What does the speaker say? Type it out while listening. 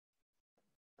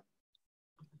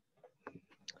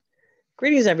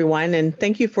Greetings, everyone, and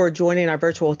thank you for joining our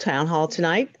virtual town hall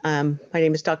tonight. My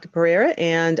name is Dr. Pereira,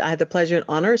 and I have the pleasure and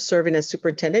honor of serving as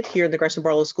superintendent here in the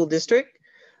Gresham-Barlow School District.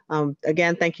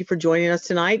 Again, thank you for joining us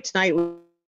tonight.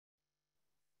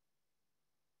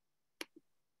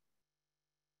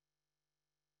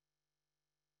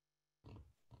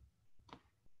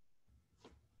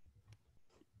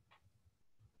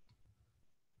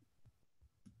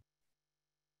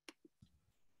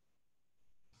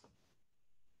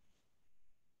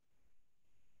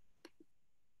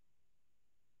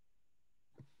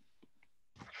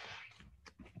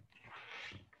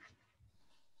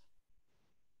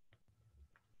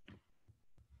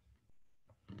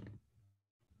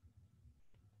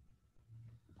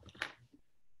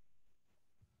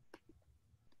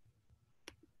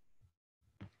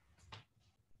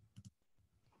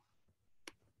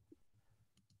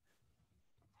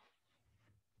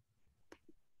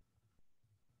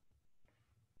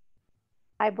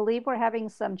 I believe we're having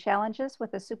some challenges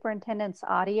with the superintendent's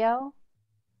audio.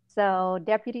 So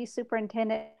Deputy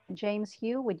Superintendent James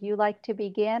Hugh, would you like to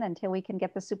begin until we can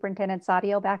get the superintendent's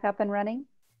audio back up and running?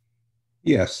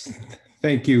 Yes,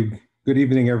 thank you. Good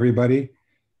evening, everybody.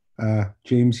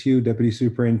 James Hugh, Deputy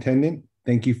Superintendent.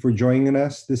 Thank you for joining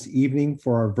us this evening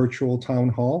for our virtual town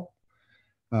hall.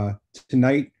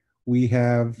 Tonight, we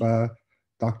have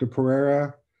Dr.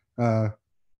 Pereira,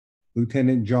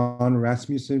 Lieutenant John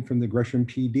Rasmussen from the Gresham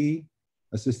PD,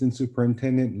 Assistant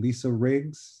Superintendent Lisa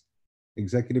Riggs,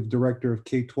 Executive Director of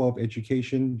K-12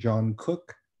 Education, John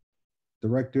Cook,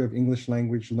 Director of English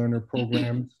Language Learner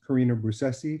Programs, Karina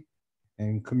Brucesi,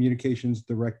 and Communications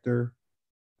Director,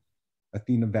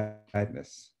 Athena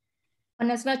Vadnais.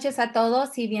 Buenas noches a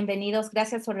todos y bienvenidos.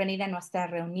 Gracias por venir a nuestra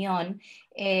reunión.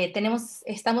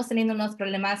 Estamos teniendo unos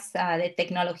problemas de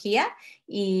tecnología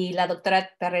y la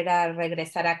doctora Pereira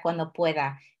regresará cuando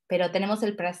pueda. Pero tenemos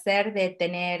el placer de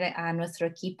tener a nuestro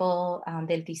equipo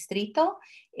del distrito,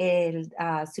 el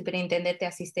superintendente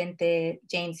asistente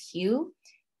James Hugh,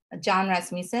 John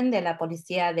Rasmussen de la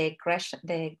policía de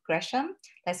Gresham,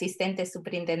 la asistente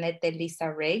superintendente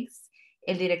Lisa Riggs,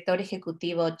 el director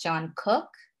ejecutivo John Cook,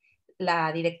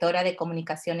 la directora de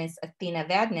comunicaciones Athena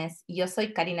Vadnais, y yo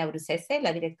soy Karina Brucesi,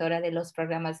 la directora de los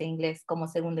programas de inglés como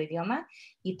segundo idioma,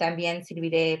 y también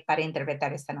serviré para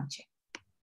interpretar esta noche.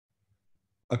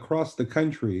 Across the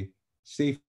country,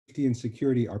 safety and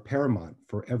security are paramount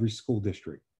for every school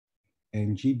district,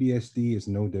 and GBSD is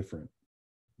no different.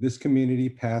 This community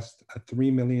passed a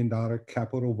 $3 million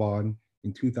capital bond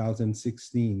in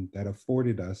 2016 that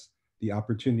afforded us the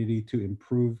opportunity to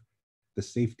improve the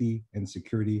safety and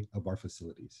security of our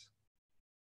facilities.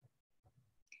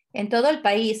 En todo el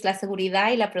país, la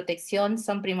seguridad y la protección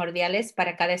son primordiales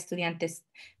para cada estudiante,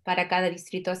 para cada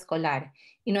distrito escolar,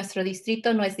 y nuestro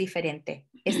distrito no es diferente.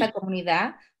 Esta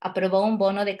comunidad aprobó un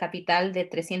bono de capital de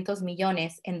 300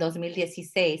 millones en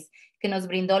 2016 que nos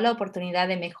brindó la oportunidad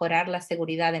de mejorar la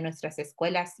seguridad de nuestras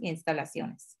escuelas y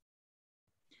instalaciones.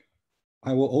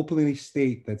 I will openly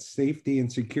state that safety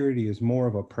and security is more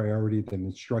of a priority than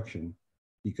instruction,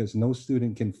 because no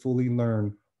student can fully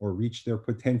learn or reach their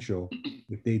potential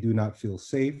if they do not feel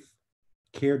safe,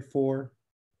 cared for,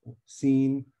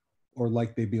 seen, or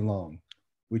like they belong,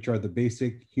 which are the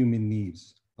basic human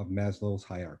needs of Maslow's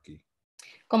hierarchy.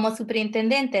 Como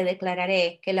superintendente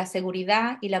declararé que la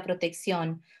seguridad y la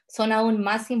protección son aún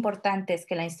más importantes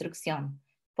que la instrucción,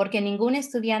 porque ningún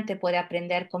estudiante puede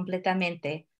aprender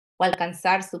completamente o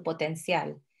alcanzar su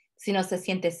potencial si no se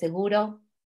siente seguro,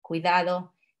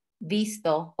 cuidado,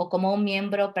 visto o como un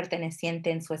miembro perteneciente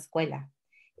en su escuela.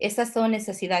 Esas son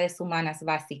necesidades humanas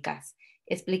básicas,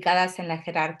 explicadas en la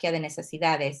jerarquía de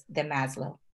necesidades de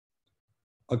Maslow.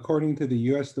 According to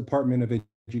the U.S. Department of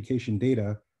Education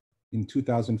data, in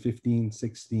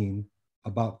 2015-16,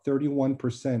 about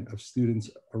 31% of students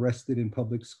arrested in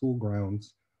public school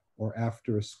grounds or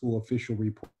after a school official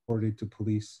reported to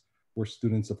police were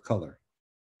students of color.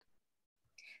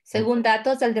 Según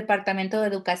datos del Departamento de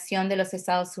Educación de los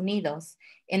Estados Unidos,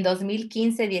 en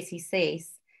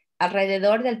 2015-16,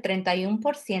 alrededor del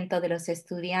 31% de los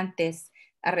estudiantes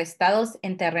arrestados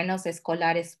en terrenos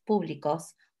escolares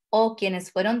públicos o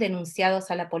quienes fueron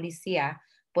denunciados a la policía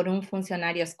por un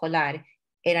funcionario escolar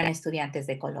eran estudiantes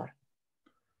de color.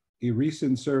 A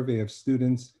recent survey of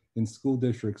students in school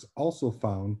districts also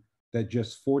found that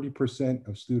just 40%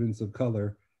 of students of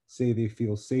color say they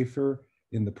feel safer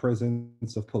in the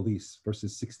presence of police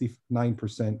versus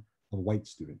 69% of white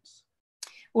students.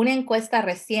 Una encuesta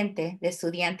reciente de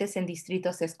estudiantes en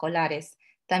distritos escolares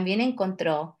también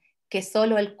encontró que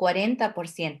solo el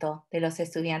 40% de los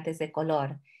estudiantes de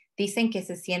color dicen que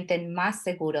se sienten más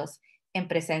seguros en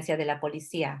presencia de la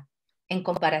policía, en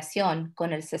comparación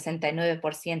con el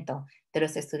 69% de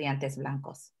los estudiantes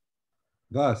blancos.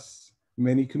 Thus,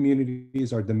 many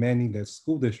communities are demanding that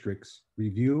school districts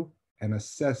review and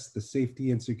assess the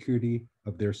safety and security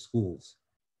of their schools,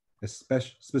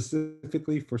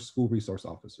 specifically for school resource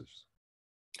officers.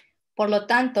 Por lo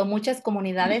tanto, muchas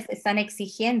comunidades están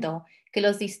exigiendo que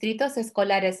los distritos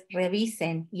escolares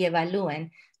revisen y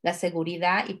evalúen la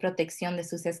seguridad y protección de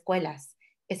sus escuelas,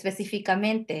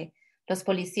 específicamente los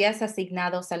policías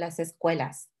asignados a las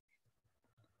escuelas.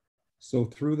 So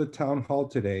through the town hall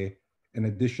today and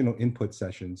additional input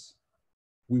sessions,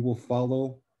 we will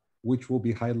follow which will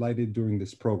be highlighted during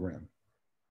this program.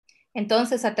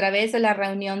 Entonces, a través de la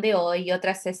reunión de hoy y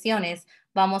otras sesiones,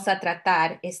 vamos a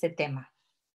tratar este tema.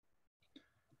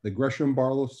 The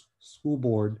Gresham-Barlow School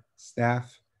Board,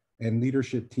 staff, and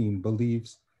leadership team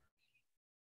believes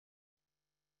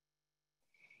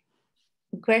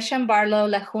Gresham-Barlow,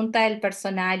 la Junta del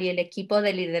Personal y el equipo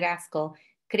de liderazgo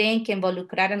creen que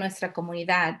involucrar a nuestra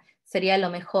comunidad sería lo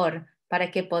mejor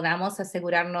para que podamos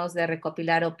asegurarnos de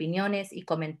recopilar opiniones y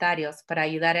comentarios para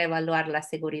ayudar a evaluar la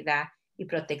seguridad y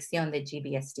protección de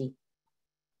GBSD.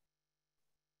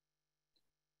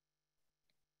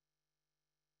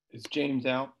 Is James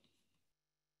out?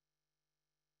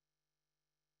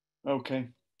 Okay.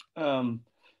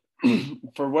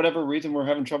 For whatever reason, we're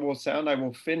having trouble with sound. I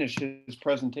will finish his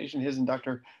presentation, his and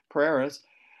Dr. Pereira's.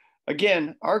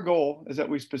 Again, our goal is that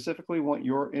we specifically want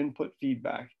your input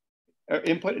and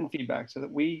feedback so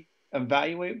that we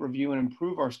evaluate, review, and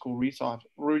improve our school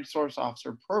resource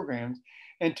officer programs,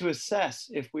 and to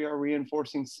assess if we are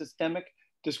reinforcing systemic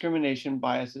discrimination,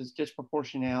 biases,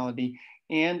 disproportionality,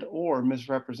 and or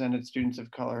misrepresented students of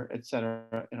color, et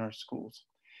cetera, in our schools.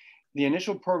 The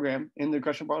initial program in the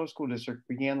Gresham-Barlow School District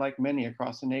began like many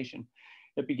across the nation.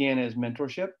 It began as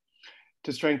mentorship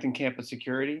to strengthen campus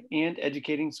security and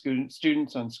educating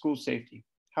students on school safety.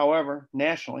 However,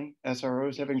 nationally,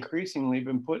 SROs have increasingly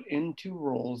been put into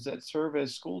roles that serve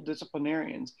as school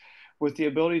disciplinarians with the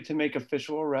ability to make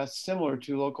official arrests similar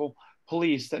to local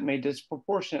police that may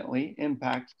disproportionately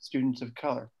impact students of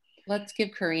color. Let's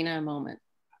give Karina a moment.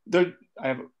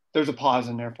 There's a pause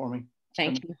in there for me.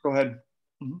 Thank you. Go ahead.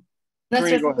 Mm-hmm.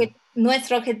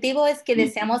 Nuestro objetivo es que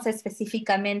deseamos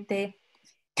específicamente,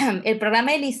 el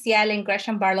programa inicial en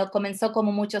Gresham-Barlow comenzó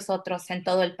como muchos otros en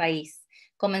todo el país.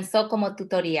 Comenzó como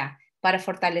tutoría para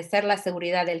fortalecer la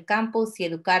seguridad del campus y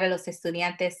educar a los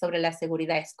estudiantes sobre la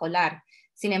seguridad escolar.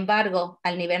 Sin embargo,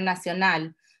 al nivel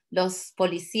nacional, los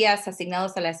policías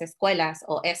asignados a las escuelas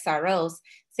o SROs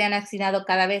se han asignado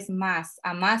cada vez más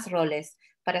a más roles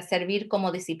para servir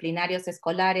como disciplinarios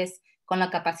escolares con la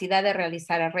capacidad de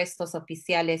realizar arrestos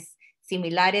oficiales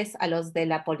similares a los de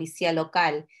la policía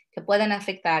local que pueden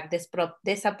afectar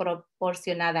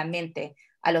desproporcionadamente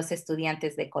a los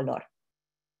estudiantes de color.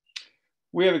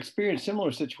 We have experienced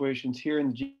similar situations here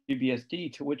in the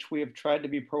GBSD to which we have tried to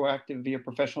be proactive via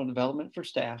professional development for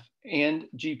staff and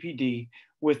GPD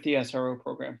with the SRO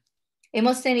program.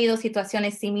 Hemos tenido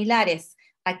situaciones similares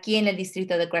aquí en el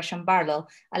distrito de Gresham-Barlow,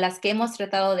 a las que hemos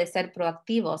tratado de ser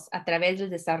proactivos a través del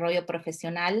desarrollo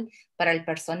profesional para el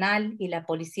personal y la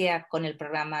policía con el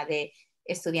programa de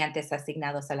estudiantes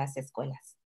asignados a las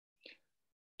escuelas.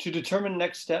 To determine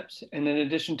next steps, and in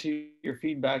addition to your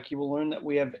feedback, you will learn that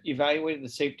we have evaluated the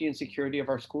safety and security of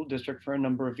our school district for a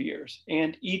number of years,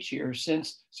 and each year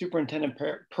since Superintendent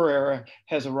Pereira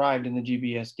has arrived in the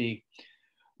GBSD.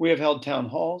 We have held town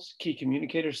halls, key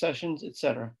communicator sessions,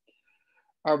 etc.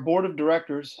 Our board of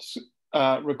directors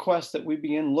requests that we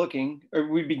begin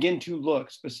to look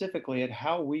specifically at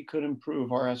how we could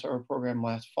improve our SRO program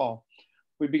last fall.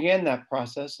 We began that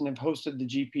process and have hosted the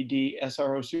GPD,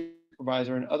 SRO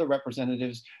supervisor, and other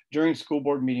representatives during school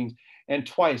board meetings and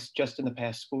twice just in the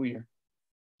past school year.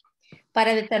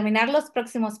 Para determinar los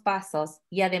próximos pasos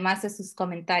y además de sus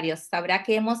comentarios, sabrá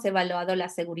que hemos evaluado la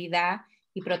seguridad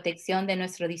y protección de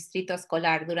nuestro distrito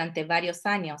escolar durante varios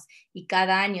años y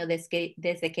cada año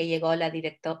desde que llegó la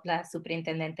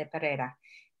superintendente Pereira.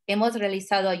 Hemos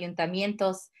realizado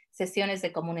ayuntamientos, sesiones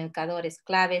de comunicadores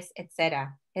claves,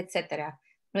 etcétera.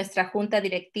 Nuestra junta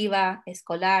directiva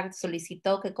escolar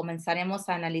solicitó que comenzaremos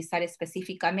a analizar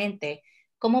específicamente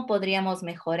cómo podríamos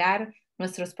mejorar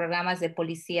nuestros programas de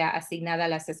policía asignada a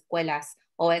las escuelas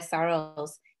o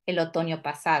SROs el otoño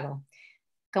pasado.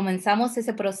 Comenzamos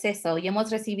ese proceso y hemos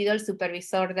recibido al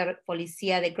supervisor de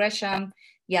policía de Gresham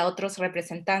y a otros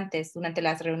representantes durante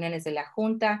las reuniones de la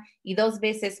Junta y 2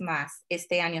 veces más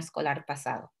este año escolar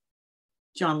pasado.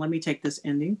 John, let me take this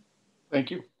ending.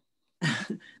 Thank you.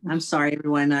 I'm sorry,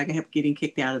 everyone. I kept getting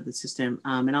kicked out of the system.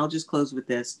 And I'll just close with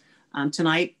this.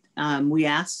 Tonight, we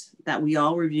asked that we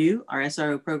all review our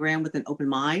SRO program with an open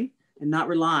mind and not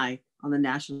rely on the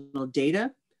national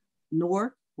data,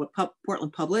 nor what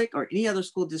Portland Public or any other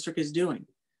school district is doing.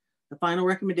 The final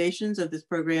recommendations of this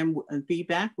program and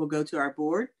feedback will go to our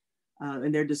board,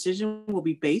 and their decision will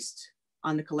be based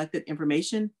on the collected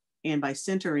information and by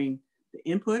centering the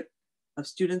input of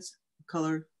students' of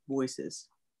color voices.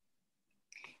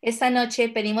 Esta noche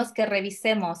pedimos que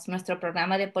revisemos nuestro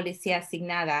programa de policía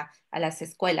asignada a las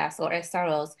escuelas o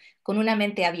SROs con una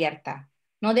mente abierta.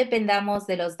 No dependamos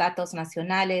de los datos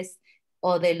nacionales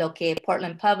o de lo que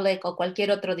Portland Public o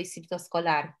cualquier otro distrito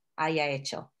escolar haya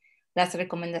hecho. Las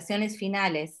recomendaciones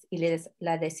finales y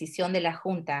la decisión de la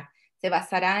Junta se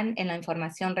basarán en la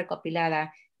información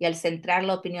recopilada y al centrar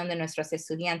la opinión de nuestros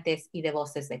estudiantes y de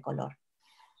voces de color.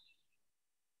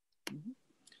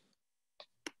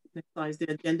 Next slide is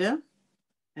the agenda.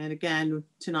 And again,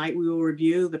 tonight we will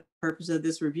review the purpose of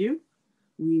this review.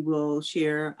 We will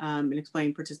share and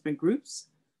explain participant groups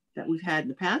that we've had in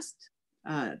the past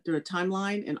through a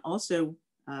timeline, and also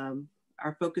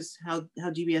our focus, how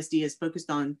GBSD is focused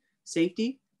on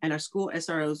safety and our school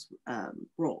SRO's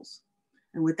roles.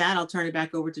 And with that, I'll turn it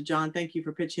back over to John. Thank you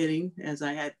for pitch hitting as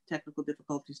I had technical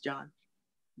difficulties, John.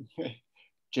 Okay.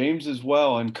 James as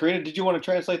well. And Karina, did you want to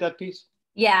translate that piece?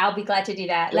 Yeah, I'll be glad to do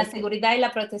that. La seguridad y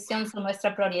la protección son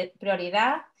nuestra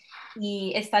prioridad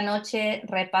y esta noche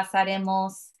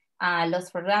repasaremos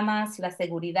los programas, la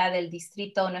seguridad del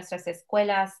distrito, nuestras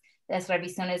escuelas, las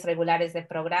revisiones regulares de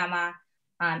programa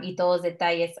y todos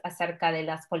detalles acerca de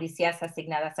las policías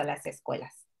asignadas a las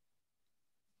escuelas.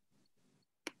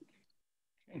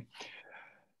 Okay.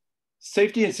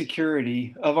 Safety and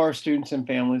security of our students and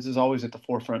families is always at the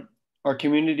forefront. Our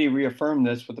community reaffirmed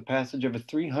this with the passage of a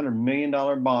 $300 million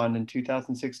bond in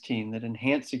 2016 that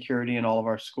enhanced security in all of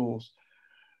our schools.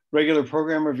 Regular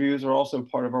program reviews are also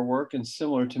part of our work, and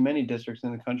similar to many districts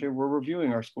in the country, we're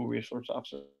reviewing our school resource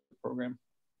officer program.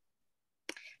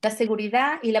 La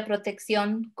seguridad y la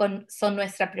protección son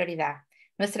nuestra prioridad.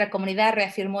 Nuestra comunidad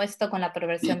reafirmó esto con la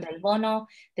aprobación del bono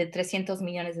de $300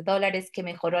 millones que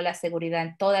mejoró la seguridad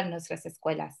en todas nuestras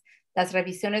escuelas. Las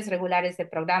revisiones regulares de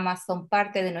programas son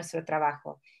parte de nuestro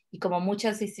trabajo y como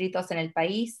muchos distritos en el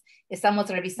país, estamos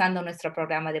revisando nuestro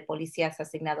programa de policías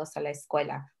asignados a la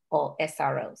escuela o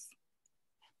SROs.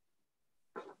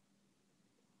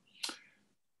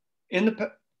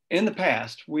 In the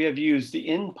past, we have used the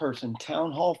in-person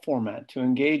town hall format to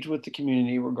engage with the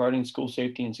community regarding school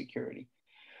safety and security.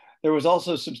 There was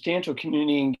also substantial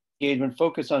community engagement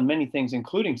focused on many things,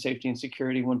 including safety and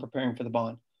security when preparing for the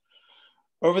bond.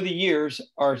 Over the years,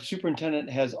 our superintendent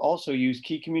has also used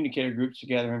key communicator groups to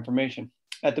gather information.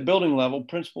 At the building level,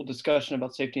 principal discussion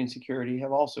about safety and security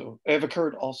have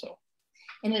occurred also.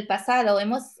 En el pasado,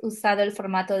 hemos usado el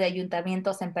formato de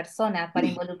ayuntamientos en persona para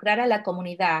involucrar a la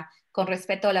comunidad con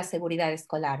respecto a la seguridad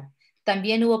escolar.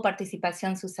 También hubo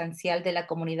participación sustancial de la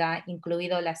comunidad,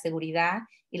 incluido la seguridad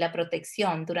y la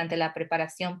protección durante la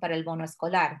preparación para el bono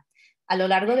escolar. A lo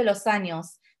largo de los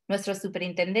años, nuestros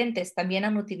superintendentes también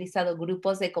han utilizado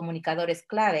grupos de comunicadores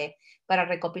clave para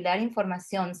recopilar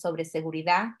información sobre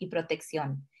seguridad y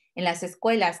protección. En las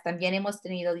escuelas también hemos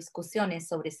tenido discusiones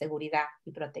sobre seguridad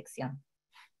y protección.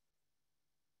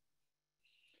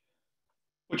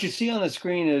 What you see on the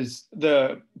screen is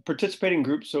the participating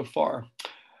groups so far.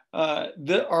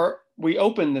 We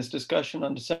opened this discussion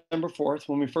on December 4th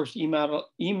when we first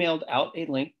emailed out a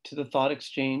link to the Thought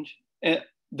Exchange.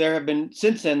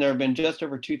 Since then, there have been just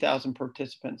over 2,000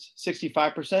 participants.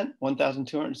 65%,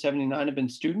 1,279 have been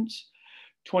students.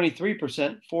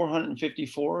 23%,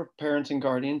 454 parents and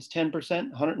guardians. 10%,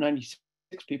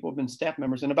 196 people have been staff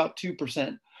members, and about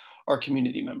 2% are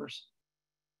community members.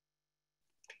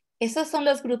 Esos son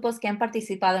los grupos que han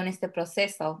participado en este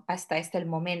proceso hasta el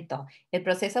momento. El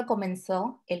proceso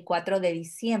comenzó el 4 de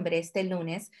diciembre, este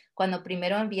lunes, cuando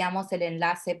primero enviamos el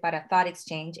enlace para Thought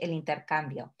Exchange, el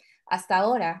intercambio. Hasta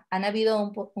ahora han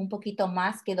habido un poquito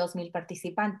más que 2,000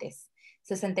 participantes.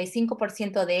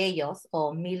 65% de ellos,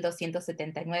 o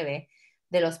 1,279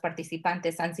 de los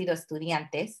participantes han sido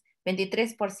estudiantes,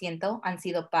 23% han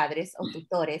sido padres o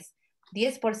tutores,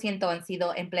 10% han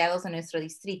sido empleados de nuestro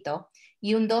distrito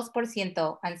y un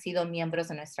 2% han sido miembros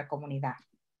de nuestra comunidad.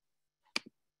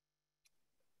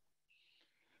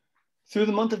 Through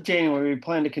the month of January, we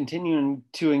plan to continue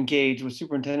to engage with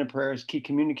Superintendent Pereira's key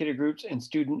communicator groups and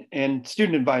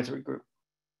student advisory group.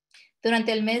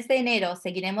 Durante el mes de enero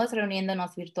seguiremos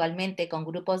reuniéndonos virtualmente con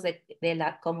grupos de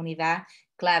la comunidad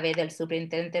clave del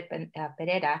superintendente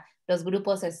Pereira, los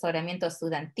grupos de asesoramiento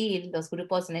estudiantil, los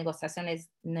grupos de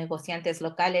negociantes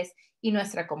locales y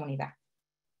nuestra comunidad.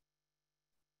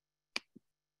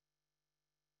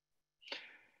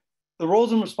 The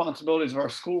roles and responsibilities of our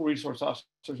school resource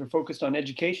officers are focused on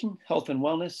education, health and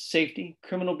wellness, safety,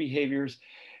 criminal behaviors,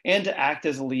 and to act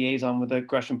as a liaison with the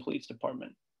Gresham Police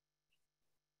Department.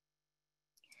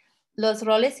 Los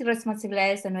roles y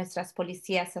responsabilidades de nuestras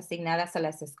policías asignadas a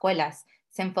las escuelas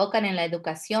se enfocan en la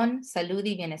educación, salud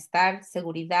y bienestar,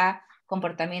 seguridad,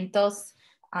 comportamientos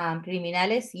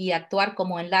criminales y actuar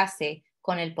como enlace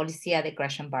con el policía de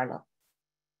Gresham-Barlow.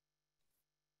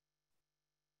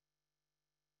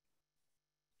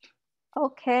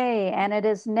 Okay, and it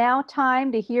is now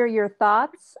time to hear your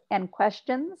thoughts and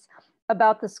questions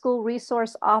about the School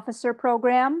Resource Officer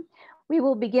Program. We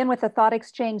will begin with a thought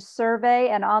exchange survey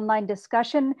and online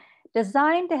discussion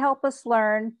designed to help us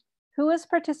learn who is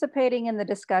participating in the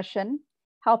discussion,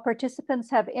 how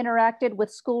participants have interacted with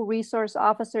school resource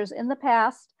officers in the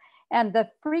past, and the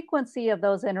frequency of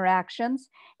those interactions,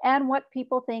 and what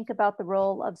people think about the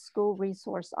role of school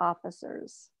resource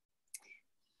officers.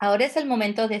 Ahora es el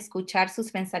momento de escuchar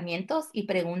sus pensamientos y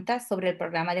preguntas sobre el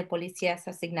programa de policías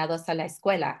asignados a la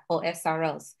escuela, o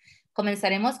SROs.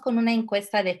 Comenzaremos con una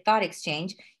encuesta de Thought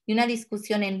Exchange y una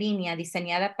discusión en línea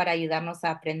diseñada para ayudarnos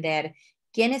a aprender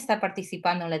quién está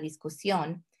participando en la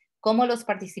discusión, cómo los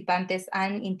participantes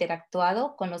han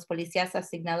interactuado con los policías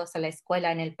asignados a la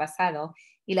escuela en el pasado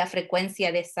y la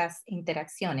frecuencia de esas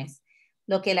interacciones,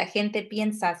 lo que la gente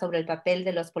piensa sobre el papel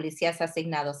de los policías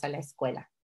asignados a la escuela.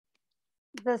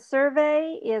 The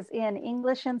survey is in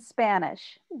English and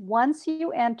Spanish. Once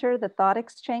you enter the Thought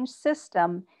Exchange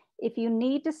system, if you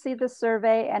need to see the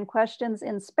survey and questions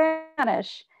in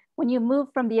Spanish, when you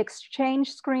move from the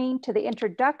exchange screen to the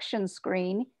introduction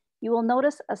screen, you will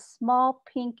notice a small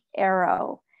pink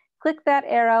arrow. Click that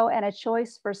arrow and a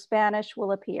choice for Spanish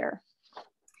will appear.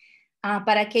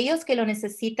 Para aquellos que lo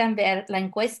necesitan ver la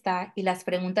encuesta y las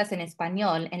preguntas en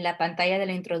español, en la pantalla de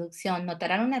la introducción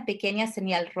notarán una pequeña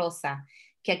señal rosa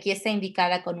que aquí está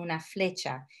indicada con una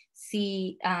flecha.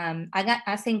 Si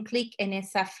hacen clic en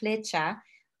esa flecha,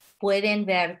 pueden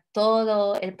ver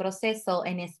todo el proceso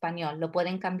en español. Lo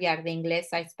pueden cambiar de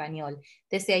inglés a español.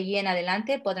 Desde allí en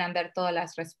adelante podrán ver todas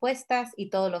las respuestas y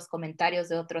todos los comentarios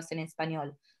de otros en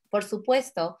español. Por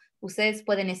supuesto, ustedes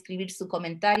pueden escribir su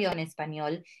comentario en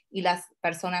español y las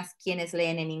personas quienes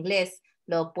leen en inglés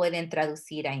lo pueden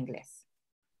traducir a inglés.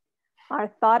 Our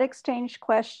thought exchange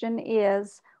question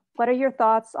is, what are your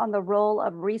thoughts on the role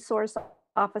of resource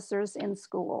officers in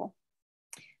school?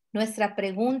 Nuestra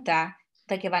pregunta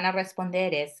que van a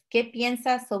responder es, ¿qué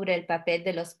piensas sobre el papel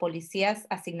de los policías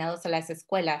asignados a las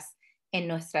escuelas en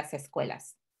nuestras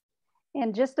escuelas?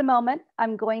 In just a moment,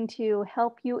 I'm going to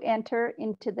help you enter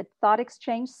into the thought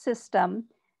exchange system.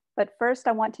 But first,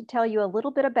 I want to tell you a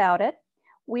little bit about it.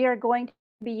 We are going to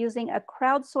be using a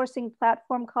crowdsourcing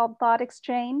platform called Thought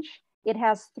Exchange. It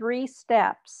has 3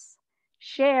 steps.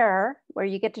 Share, where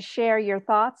you get to share your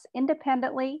thoughts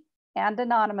independently and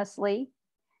anonymously.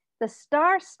 The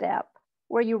star step,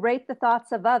 where you rate the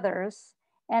thoughts of others.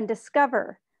 And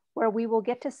discover, where we will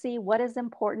get to see what is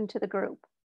important to the group.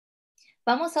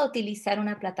 Vamos a utilizar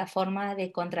una plataforma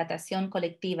de contratación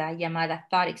colectiva llamada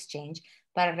Thought Exchange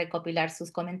para recopilar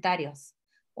sus comentarios.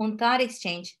 Un Thought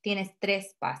Exchange tiene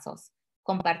 3 pasos.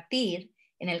 Compartir,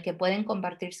 en el que pueden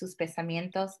compartir sus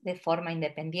pensamientos de forma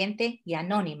independiente y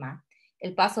anónima.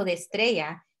 El paso de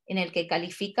estrella, en el que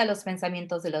califica los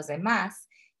pensamientos de los demás.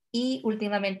 Y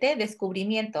últimamente,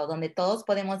 descubrimiento, donde todos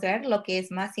podemos ver lo que es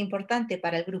más importante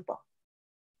para el grupo.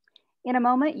 In a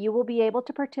moment, you will be able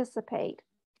to participate.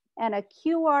 And a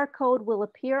QR code will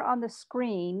appear on the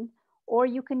screen, or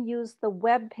you can use the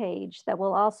web page that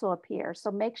will also appear. So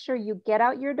make sure you get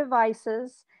out your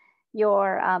devices,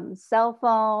 your cell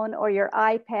phone or your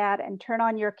iPad, and turn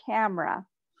on your camera.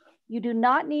 You do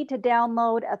not need to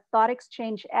download a Thought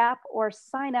Exchange app or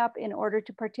sign up in order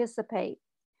to participate.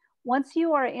 Once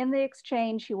you are in the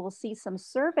exchange, you will see some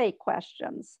survey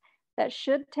questions that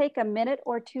should take a minute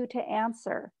or 2 to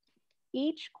answer.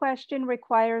 Each question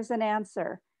requires an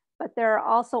answer. But there are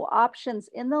also options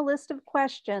in the list of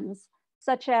questions,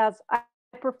 such as, I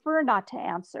prefer not to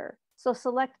answer. So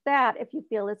select that if you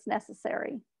feel it's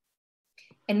necessary.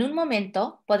 En un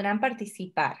momento podrán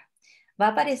participar. Va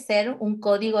a aparecer un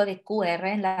código de QR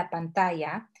en la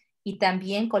pantalla y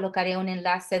también colocaré un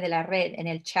enlace de la red en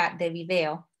el chat de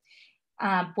video.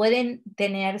 Pueden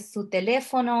tener su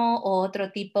teléfono o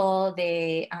otro tipo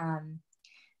de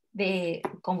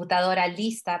computadora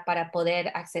lista para poder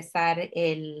accesar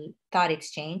el Thought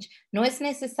Exchange. No es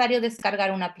necesario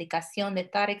descargar una aplicación de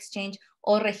Thought Exchange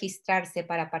o registrarse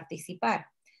para participar.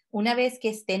 Una vez que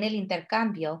esté en el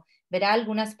intercambio, verá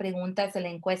algunas preguntas de la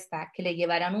encuesta que le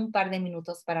llevarán un par de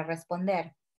minutos para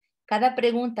responder. Cada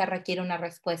pregunta requiere una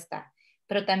respuesta,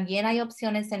 pero también hay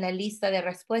opciones en la lista de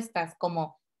respuestas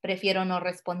como prefiero no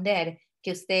responder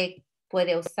que usted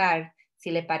puede usar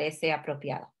si le parece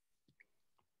apropiado.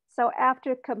 So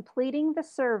after completing the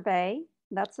survey,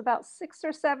 that's about 6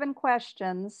 or 7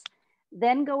 questions,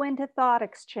 then go into thought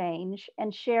exchange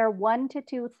and share 1 to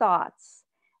 2 thoughts.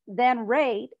 Then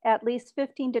rate at least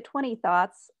 15 to 20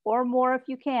 thoughts or more if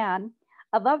you can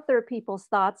of other people's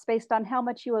thoughts based on how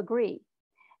much you agree.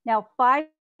 Now, 5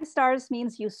 stars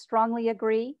means you strongly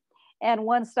agree, and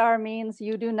 1 star means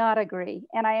you do not agree.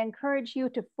 And I encourage you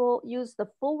to use the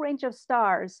full range of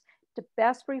stars to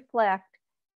best reflect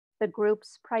the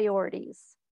group's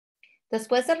priorities.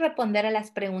 Después de responder a las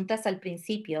preguntas al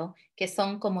principio, que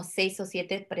son como 6 o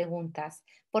 7 preguntas,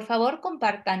 por favor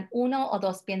compartan 1 o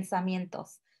 2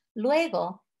 pensamientos.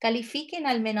 Luego, califiquen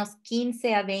al menos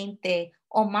 15 a 20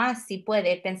 o más si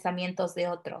puede pensamientos de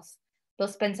otros.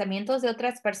 Los pensamientos de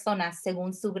otras personas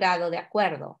según su grado de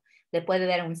acuerdo. Le puede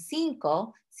dar un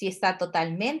 5 si está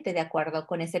totalmente de acuerdo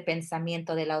con ese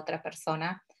pensamiento de la otra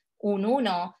persona, un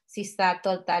 1 si está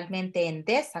totalmente en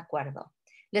desacuerdo.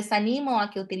 Les animo a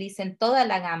que utilicen toda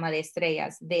la gama de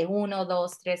estrellas de 1,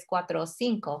 2, 3, 4 o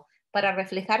 5 para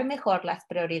reflejar mejor las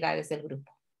prioridades del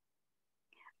grupo.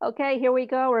 Okay, here we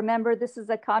go. Remember, this is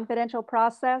a confidential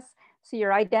process, so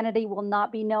your identity will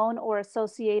not be known or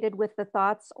associated with the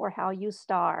thoughts or how you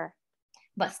star.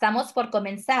 Estamos por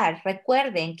comenzar.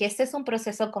 Recuerden que este es un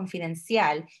proceso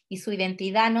confidencial y su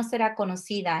identidad no será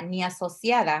conocida ni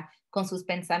asociada con sus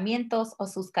pensamientos o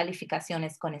sus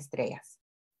calificaciones con estrellas.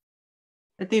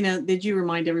 Athena, did you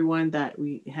remind everyone that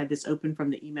we had this open from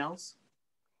the emails?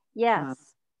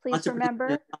 Yes, please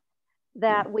remember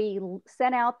that we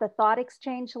sent out the thought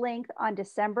exchange link on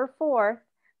December 4th.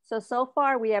 So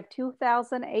far we have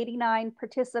 2,089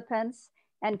 participants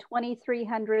and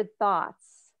 2,300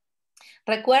 thoughts.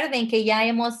 Recuerden que ya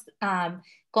hemos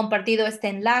compartido este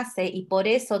enlace y por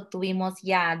eso tuvimos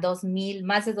ya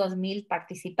más de 2,000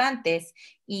 participantes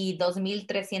y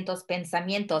 2,300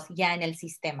 pensamientos ya en el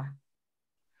sistema.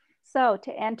 So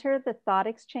to enter the thought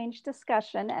exchange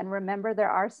discussion, and remember there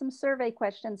are some survey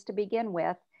questions to begin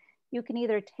with, you can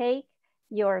either take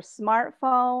your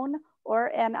smartphone or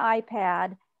an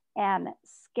iPad and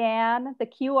scan the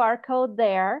QR code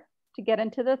there to get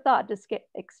into the thought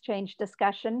exchange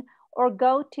discussion, or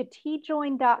go to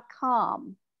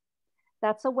tjoin.com.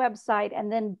 That's a website, and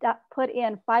then put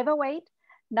in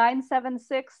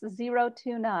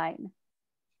 508-976-029.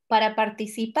 Para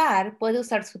participar, puede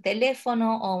usar su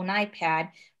teléfono o un iPad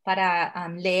para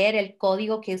leer el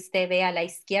código que usted ve a la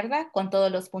izquierda con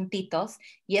todos los puntitos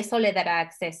y eso le dará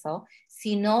acceso.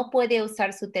 Si no puede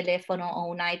usar su teléfono o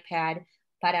un iPad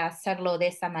para hacerlo de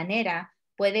esa manera,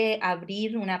 puede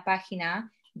abrir una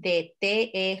página de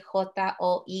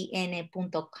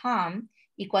tejoin.com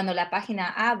y cuando la página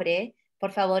abre,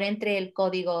 por favor entre el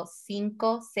código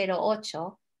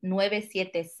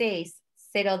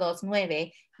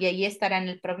 508-976-029 y ahí estará en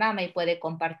el programa y puede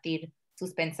compartir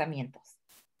sus pensamientos.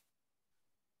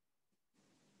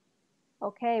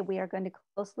 Okay, we are going to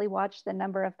closely watch the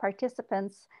number of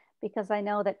participants because I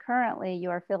know that currently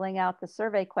you are filling out the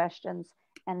survey questions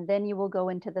and then you will go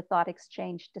into the thought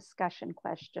exchange discussion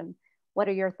question. What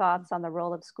are your thoughts on the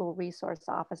role of school resource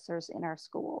officers in our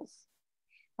schools?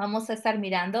 Vamos a estar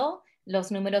mirando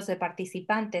los números de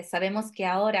participantes. Sabemos que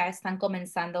ahora están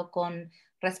comenzando con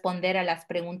responder a las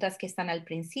preguntas que están al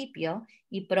principio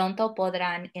y pronto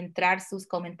podrán entrar sus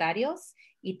comentarios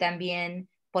y también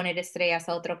poner estrellas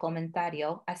a otro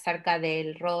comentario acerca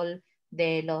del rol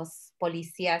de los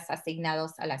policías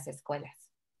asignados a las escuelas.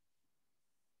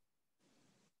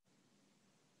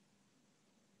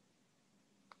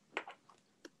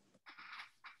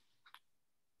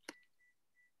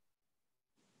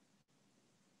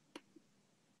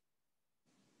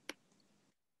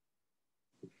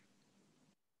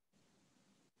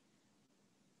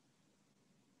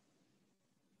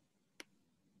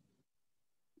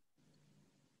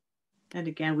 And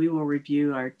again, we will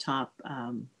review our top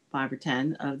 5 or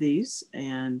 10 of these,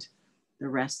 and the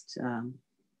rest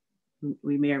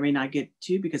we may or may not get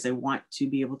to because I want to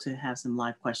be able to have some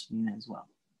live questioning as well.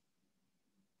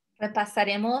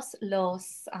 Repasaremos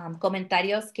los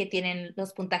comentarios que tienen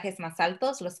los puntajes más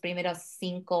altos, los primeros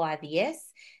 5 a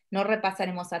 10. No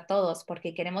repasaremos a todos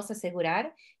porque queremos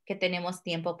asegurar que tenemos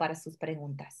tiempo para sus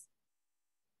preguntas.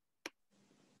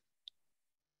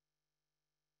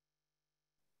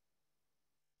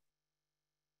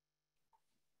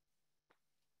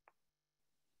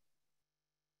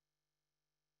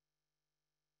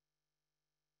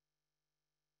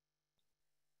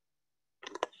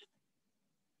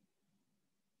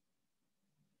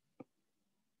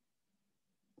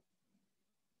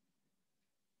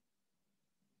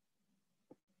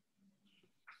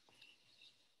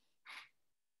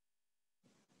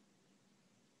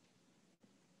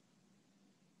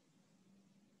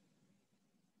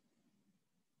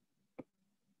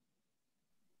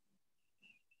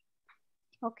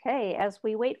 Okay, as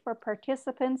we wait for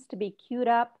participants to be queued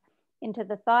up into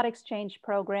the Thought Exchange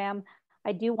program,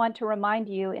 I do want to remind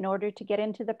you, in order to get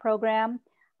into the program,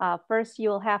 first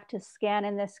you'll have to scan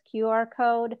in this QR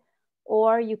code,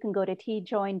 or you can go to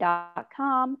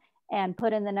tjoin.com and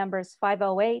put in the numbers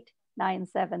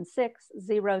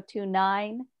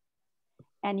 508-976-029.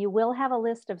 And you will have a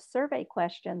list of survey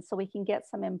questions so we can get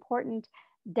some important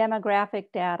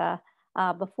demographic data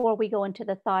before we go into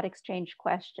the Thought Exchange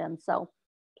questions. So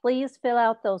please fill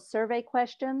out those survey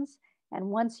questions.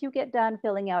 And once you get done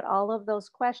filling out all of those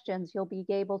questions, you'll be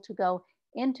able to go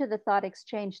into the Thought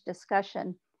Exchange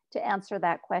discussion to answer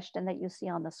that question that you see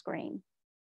on the screen.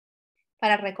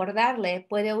 Para recordarle,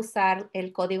 puede usar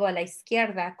el código a la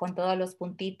izquierda con todos los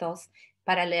puntitos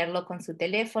para leerlo con su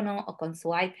teléfono o con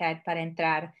su iPad para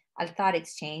entrar al Thought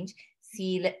Exchange.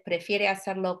 Si prefiere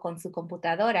hacerlo con su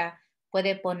computadora,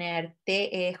 puede poner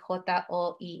tejoin.com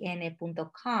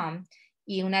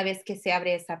y una vez que se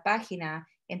abre esa página,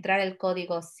 entrar el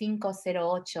código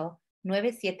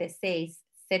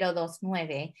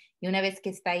 508-976-029 y una vez que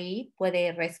está ahí,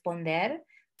 puede responder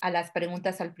a las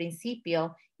preguntas al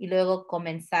principio y luego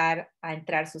comenzar a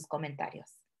entrar sus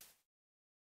comentarios.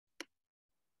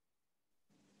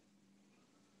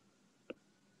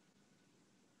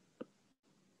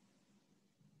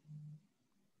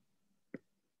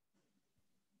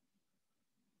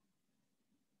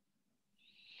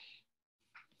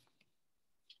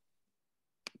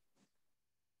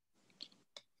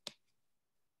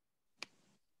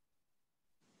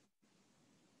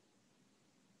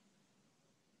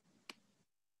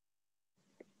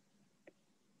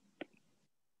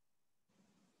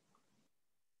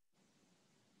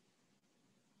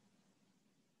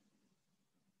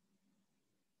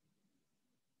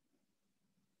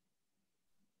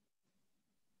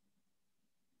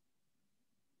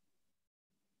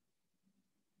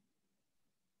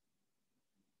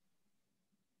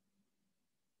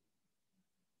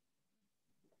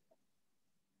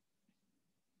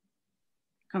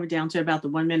 Coming down to about the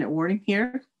 1 minute warning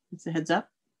here. It's a heads up,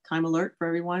 time alert for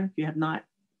everyone. If you have not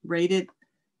rated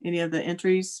any of the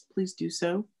entries, please do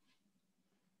so.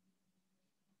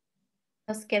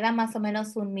 Nos queda más o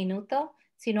menos un minuto.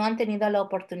 Si no han tenido la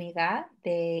oportunidad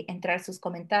de entrar sus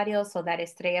comentarios o dar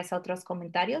estrellas a otros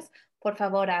comentarios, por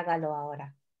favor hágalo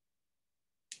ahora.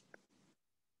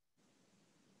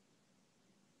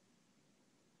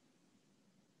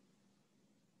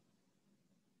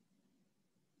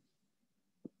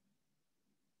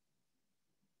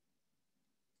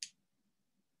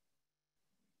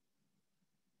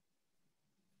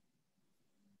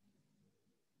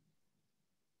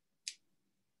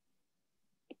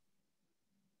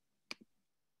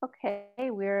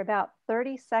 Okay, we're about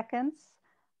 30 seconds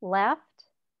left.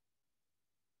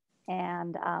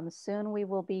 And soon we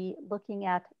will be looking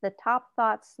at the top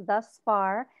thoughts thus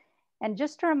far. And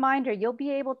just a reminder, you'll be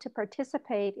able to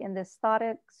participate in this Thought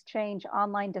Exchange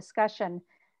online discussion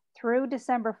through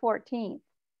December 14th.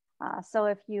 So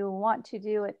if you want to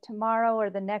do it tomorrow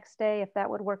or the next day, if that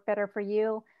would work better for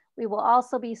you, we will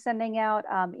also be sending out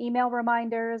email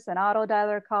reminders and auto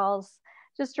dialer calls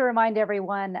just to remind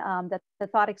everyone that the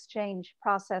Thought Exchange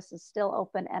process is still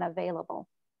open and available.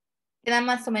 Quedan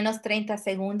más o menos 30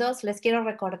 segundos. Les quiero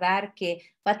recordar que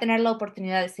va a tener la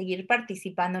oportunidad de seguir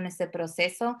participando en este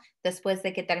proceso después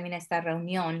de que termine esta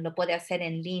reunión. Lo puede hacer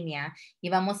en línea y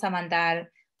vamos a mandar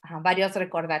varios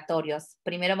recordatorios.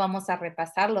 Primero vamos a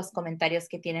repasar los comentarios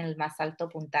que tienen el más alto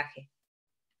puntaje.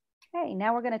 Okay,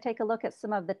 now we're going to take a look at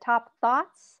some of the top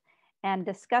thoughts and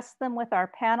discuss them with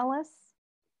our panelists.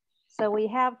 So we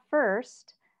have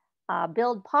first,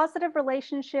 build positive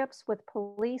relationships with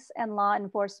police and law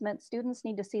enforcement. Students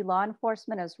need to see law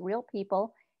enforcement as real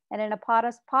people and in a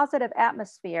positive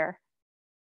atmosphere.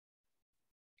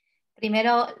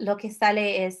 Primero, lo que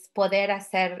sale es poder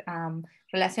hacer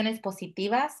relaciones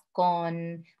positivas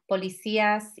con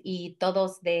policías y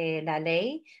todos de la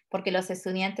ley, porque los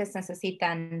estudiantes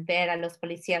necesitan ver a los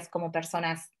policías como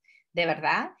personas de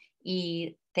verdad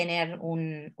y tener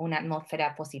una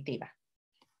atmósfera positiva.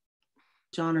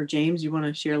 John or James, you want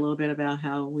to share a little bit about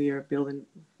how we are building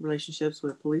relationships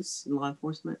with police and law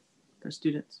enforcement, our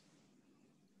students?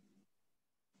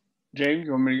 James,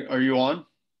 are you on?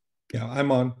 Yeah,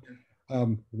 I'm on.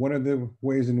 One of the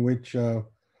ways in which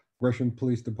Gresham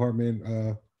Police Department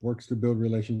works to build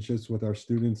relationships with our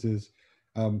students is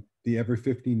the every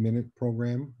 15-minute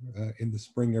program in the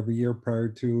spring every year prior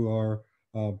to our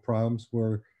proms,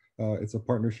 where it's a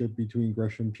partnership between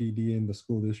Gresham PD and the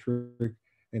school district,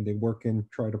 and they work and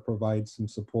try to provide some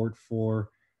support for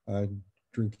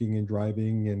drinking and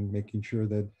driving and making sure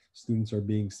that students are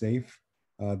being safe.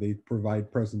 They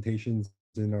provide presentations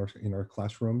in our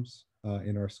classrooms,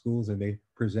 in our schools, and they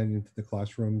present into the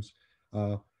classrooms.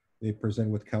 They present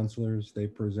with counselors. They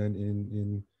present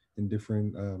in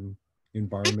different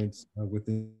environments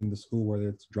within the school, whether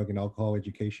it's drug and alcohol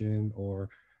education or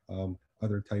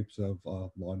other types of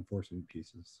law enforcement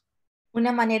pieces.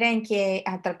 Una manera en que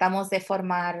tratamos de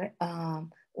formar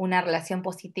una relación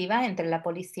positiva entre la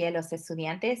policía y los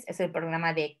estudiantes es el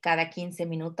programa de cada 15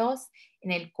 minutos,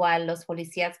 en el cual los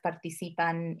policías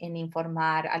participan en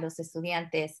informar a los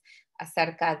estudiantes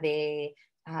acerca de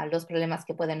los problemas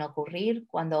que pueden ocurrir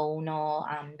cuando uno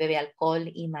bebe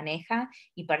alcohol y maneja,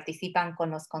 y participan con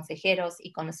los consejeros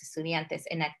y con los estudiantes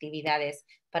en actividades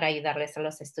para ayudarles a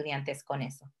los estudiantes con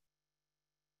eso.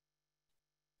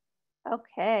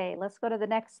 Okay, let's go to the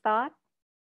next thought.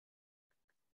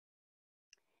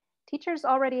 Teachers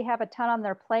already have a ton on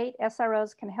their plate.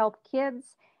 SROs can help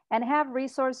kids and have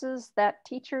resources that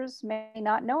teachers may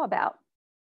not know about.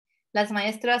 Las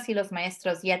maestras y los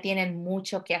maestros ya tienen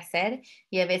mucho que hacer,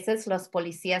 y a veces los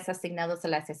policías asignados a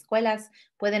las escuelas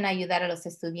pueden ayudar a los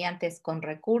estudiantes con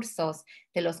recursos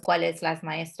de los cuales las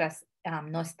maestras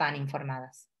no están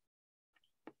informadas.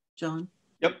 John?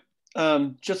 Yep.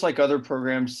 Just like other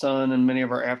programs, SUN and many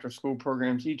of our after-school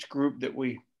programs, each group that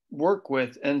we work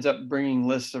with ends up bringing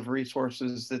lists of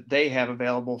resources that they have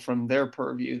available from their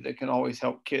purview that can always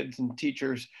help kids and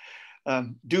teachers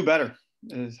do better,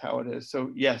 is how it is.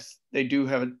 So yes,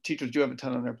 teachers do have a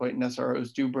ton on their plate, and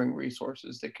SROs do bring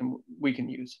resources that we can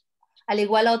use. Al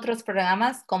igual otros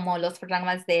programas como los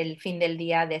programas del fin del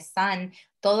día de SUN,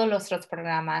 todos los otros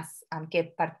programas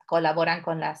que colaboran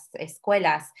con las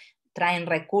escuelas traen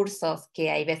recursos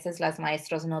que hay veces los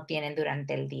maestros no tienen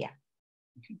durante el día.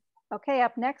 Okay,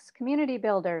 up next, community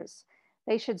builders.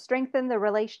 They should strengthen the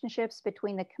relationships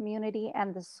between the community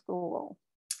and the school.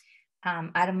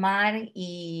 Armar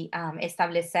y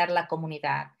establecer la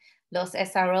comunidad. Los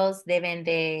SROs deben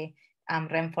de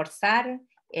reforzar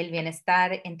el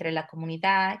bienestar entre la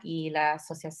comunidad y la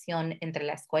asociación entre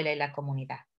la escuela y la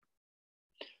comunidad.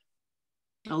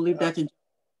 I'll leave that to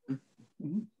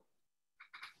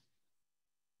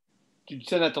Did you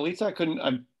send that to Lisa?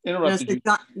 I interrupted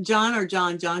you. John or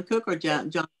John Cook or John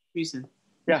Rasmussen?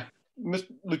 Yeah,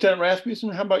 Lieutenant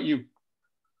Rasmussen, how about you?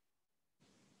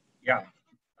 Yeah.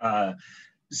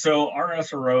 So our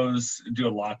SROs do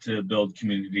a lot to build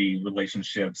community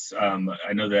relationships.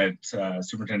 I know that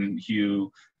Superintendent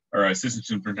Hugh, or Assistant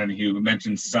Superintendent Hugh,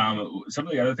 mentioned some of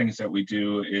the other things that we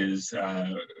do is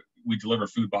we deliver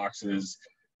food boxes.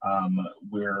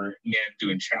 We're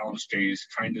doing challenge days,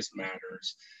 kindness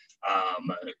matters,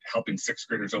 helping sixth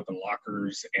graders open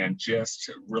lockers, and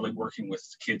just really working with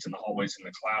kids in the hallways in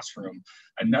the classroom.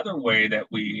 Another way that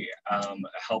we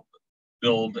help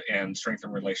build and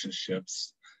strengthen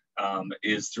relationships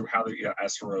is through how the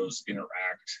SROs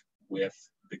interact with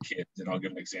the kids. And I'll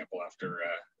give an example after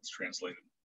it's translated.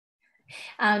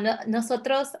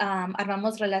 Nosotros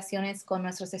armamos relaciones con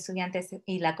nuestros estudiantes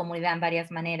y la comunidad en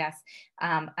varias maneras.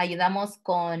 Ayudamos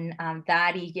con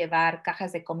dar y llevar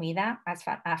cajas de comida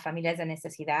a familias de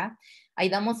necesidad.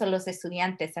 Ayudamos a los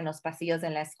estudiantes en los pasillos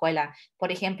de la escuela.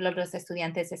 Por ejemplo, los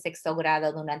estudiantes de sexto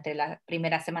grado durante la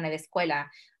primera semana de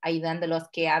escuela, ayudándolos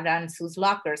que abran sus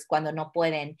lockers cuando no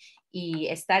pueden, y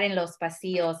estar en los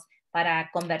pasillos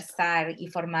para conversar y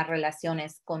formar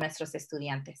relaciones con nuestros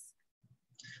estudiantes.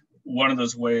 One of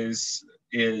those ways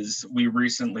is we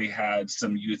recently had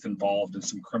some youth involved in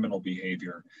some criminal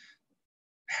behavior.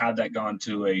 Had that gone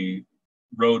to a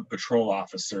road patrol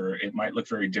officer, it might look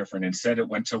very different. Instead, it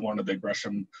went to one of the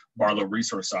Gresham-Barlow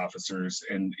resource officers,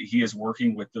 and he is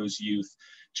working with those youth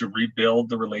to rebuild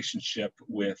the relationship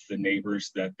with the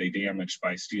neighbors that they damaged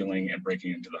by stealing and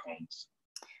breaking into the homes.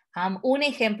 Un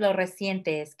ejemplo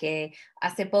reciente es que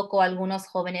hace poco algunos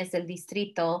jóvenes del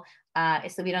distrito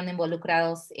estuvieron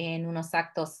involucrados en unos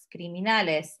actos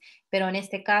criminales, pero en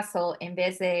este caso, en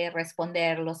vez de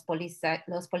responder los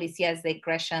policías de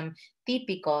Gresham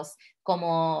típicos,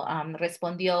 como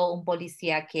respondió un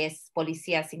policía que es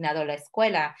policía asignado a la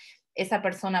escuela, esa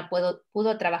persona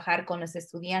pudo trabajar con los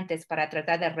estudiantes para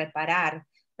tratar de reparar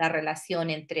la relación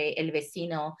entre el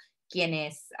vecino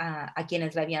a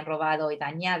quienes le habían robado y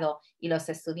dañado, y los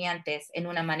estudiantes, en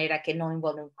una manera que no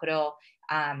involucró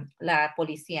la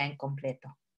policía en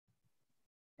completo.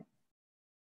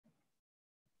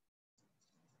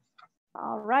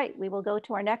 All right, we will go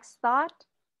to our next thought.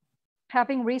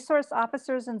 Having resource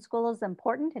officers in school is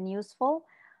important and useful.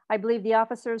 I believe the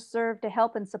officers serve to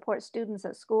help and support students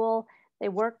at school. They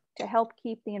work to help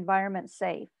keep the environment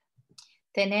safe.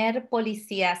 Tener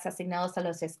policías asignados a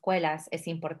las escuelas es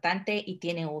importante y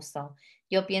tiene uso.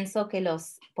 Yo pienso que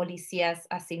los policías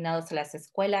asignados a las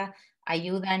escuelas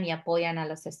ayudan y apoyan a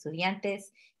los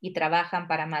estudiantes y trabajan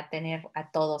para mantener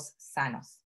a todos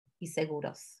sanos y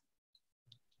seguros.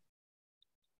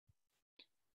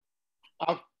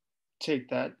 I'll take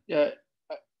that.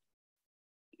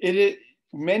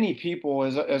 Many people,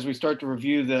 as we start to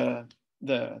review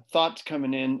the thoughts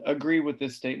coming in, agree with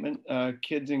this statement,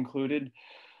 kids included,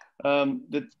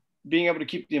 that being able to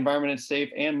keep the environment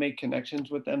safe and make connections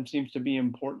with them seems to be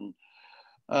important.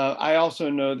 I also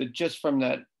know that just from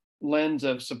that lens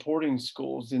of supporting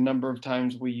schools, the number of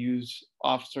times we use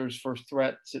officers for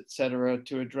threats, et cetera,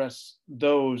 to address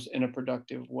those in a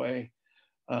productive way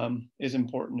is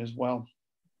important as well.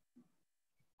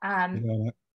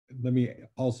 Let me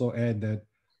also add that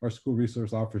our school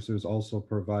resource officers also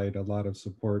provide a lot of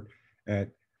support at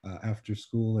after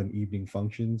school and evening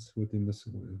functions within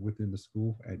the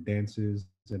school, at dances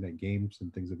and at games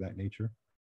and things of that nature.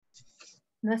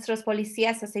 Nuestros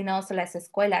policías asignados a las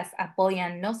escuelas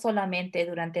apoyan no solamente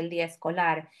durante el día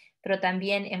escolar, pero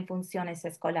también en funciones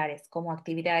escolares, como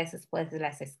actividades después de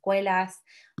las escuelas,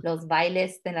 los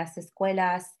bailes de las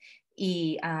escuelas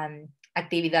y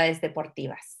actividades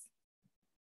deportivas.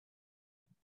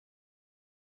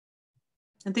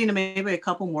 I think maybe a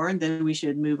couple more, and then we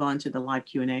should move on to the live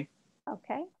Q&A.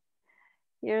 Okay.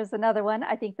 Here's another one.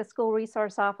 I think the school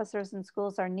resource officers in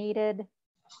schools are needed.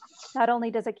 Not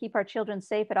only does it keep our children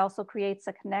safe, it also creates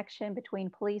a connection between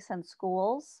police and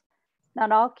schools.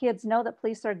 Not all kids know that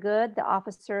police are good. The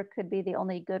officer could be the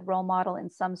only good role model in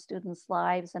some students'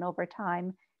 lives, and over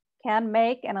time can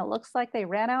make, and it looks like they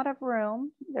ran out of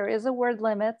room. There is a word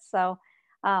limit, so,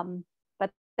 but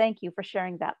thank you for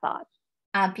sharing that thought.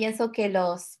 Pienso que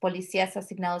los policías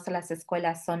asignados a las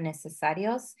escuelas son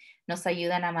necesarios, nos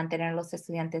ayudan a mantener a los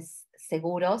estudiantes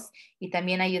seguros y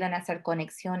también ayudan a hacer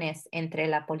conexiones entre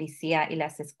la policía y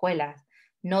las escuelas.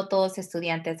 No todos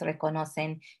estudiantes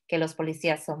reconocen que los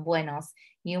policías son buenos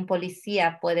y un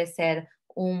policía puede ser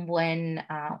un buen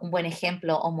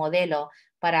ejemplo o modelo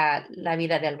para la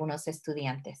vida de algunos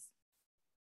estudiantes.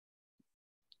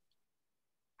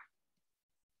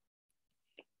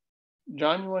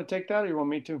 John, you want to take that or you want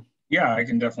me to? Yeah, I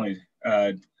can definitely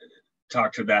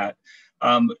talk to that.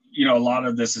 You know, a lot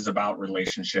of this is about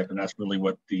relationship, and that's really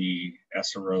what the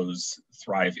SROs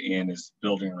thrive in, is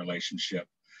building a relationship.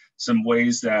 Some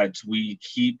ways that we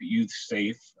keep youth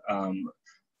safe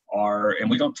are, and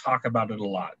we don't talk about it a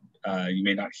lot. You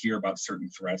may not hear about certain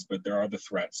threats, but there are the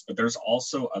threats. But there's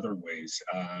also other ways.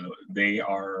 They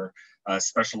are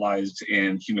specialized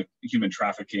in human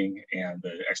trafficking and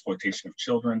the exploitation of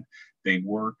children. They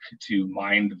work to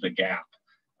mind the gap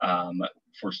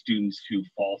for students who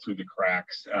fall through the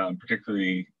cracks,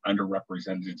 particularly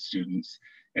underrepresented students.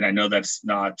 And I know that's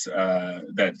not,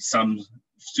 that some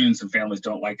students and families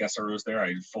don't like SROs there.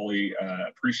 I fully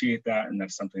appreciate that, and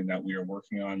that's something that we are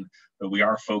working on. But we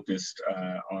are focused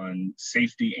on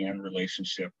safety and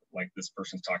relationship, like this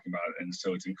person's talking about. And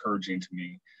so it's encouraging to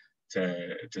me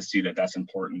to see that that's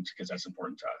important, because that's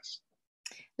important to us.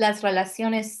 Las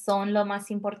relaciones son lo más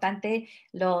importante.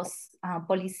 Los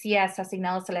policías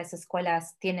asignados a las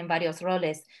escuelas tienen varios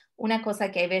roles. Una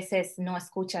cosa que a veces no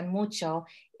escuchan mucho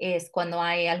es cuando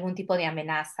hay algún tipo de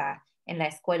amenaza en la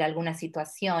escuela, alguna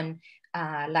situación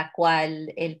la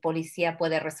cual el policía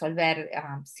puede resolver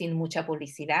sin mucha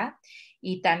publicidad.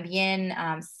 Y también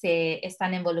se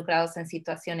están involucrados en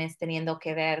situaciones teniendo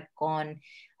que ver con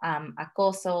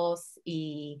acosos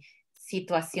y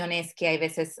situaciones que hay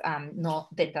veces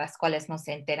de las cuales no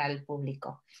se entera el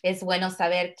público. Es bueno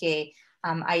saber que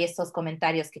hay estos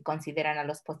comentarios que consideran a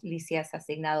los policías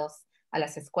asignados a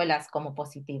las escuelas como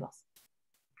positivos.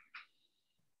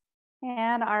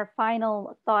 And our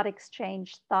final thought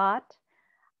exchange thought.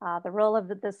 The role of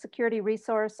the security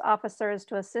resource officer is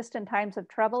to assist in times of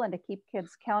trouble and to keep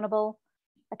kids accountable.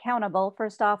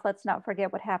 First off, let's not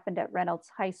forget what happened at Reynolds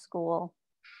High School.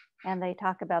 And they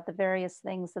talk about the various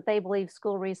things that they believe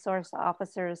school resource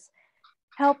officers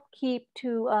help keep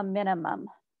to a minimum.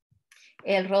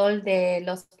 El rol de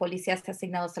los policías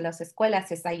asignados a las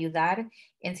escuelas es ayudar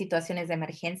en situaciones de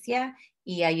emergencia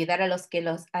y ayudar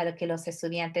a que los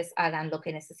estudiantes hagan lo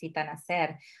que necesitan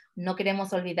hacer. No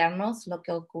queremos olvidarnos lo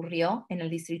que ocurrió en el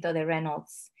distrito de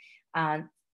Reynolds.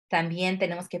 También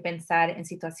tenemos que pensar en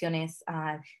situaciones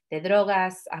de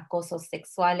drogas, acosos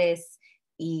sexuales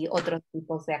y otros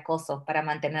tipos de acoso para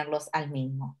mantenerlos al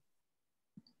mínimo.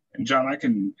 And John, I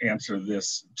can answer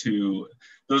this too.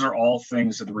 Those are all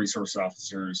things that the resource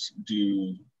officers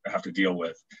do have to deal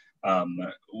with.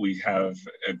 We have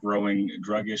a growing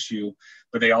drug issue,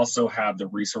 but they also have the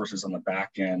resources on the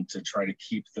back end to try to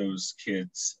keep those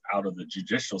kids out of the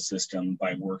judicial system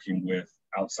by working with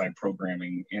outside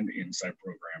programming and inside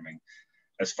programming.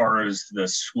 As far as the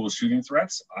school shooting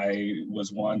threats, I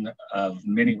was one of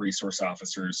many resource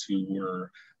officers who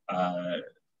were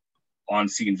on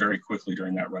scene very quickly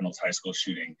during that Reynolds High School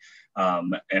shooting.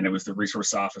 And it was the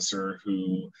resource officer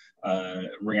who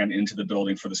ran into the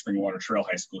building for the Springwater Trail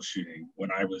High School shooting. When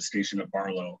I was stationed at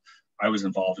Barlow, I was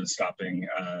involved in stopping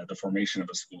the formation of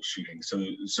a school shooting.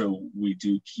 So we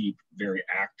do keep very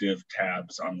active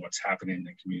tabs on what's happening in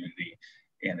the community,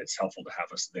 and it's helpful to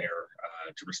have us there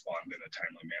to respond in a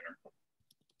timely manner.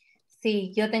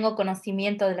 Sí, yo tengo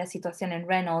conocimiento de la situación en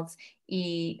Reynolds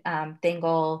y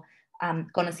tengo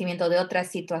conocimiento de otras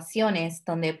situaciones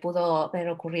donde pudo haber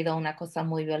ocurrido una cosa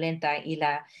muy violenta y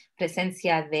la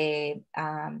presencia de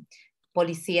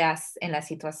policías en la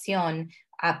situación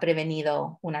ha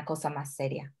prevenido una cosa más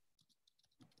seria.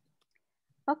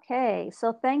 Okay,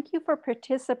 so thank you for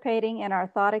participating in our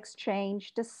thought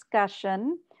exchange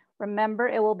discussion. Remember,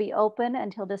 it will be open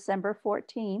until December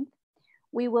 14th.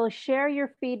 We will share your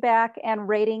feedback and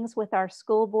ratings with our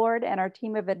school board and our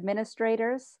team of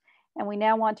administrators. And we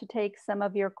now want to take some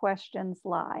of your questions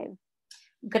live.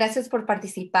 Gracias por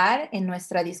participar en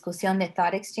nuestra discusión de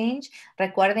Thought Exchange.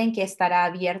 Recuerden que estará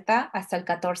abierta hasta el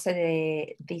 14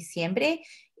 de diciembre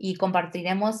y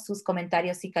compartiremos sus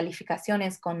comentarios y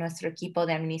calificaciones con nuestro equipo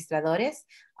de administradores.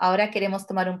 Ahora queremos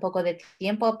tomar un poco de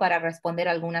tiempo para responder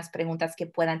algunas preguntas que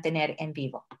puedan tener en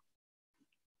vivo.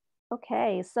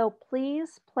 Okay, so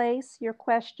please place your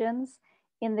questions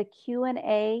in the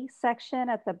Q&A section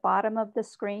at the bottom of the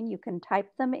screen. You can type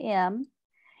them in.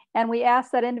 And we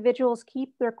ask that individuals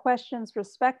keep their questions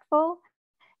respectful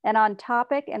and on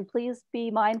topic, and please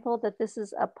be mindful that this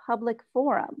is a public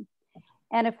forum.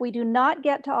 And if we do not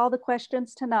get to all the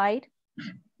questions tonight,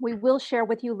 we will share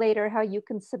with you later how you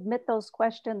can submit those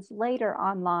questions later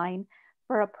online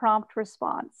for a prompt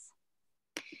response.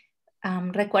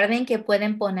 Recuerden que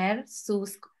pueden poner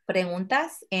sus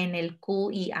preguntas en el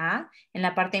Q&A en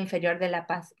la parte inferior de la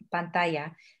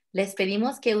pantalla. Les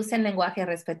pedimos que usen lenguaje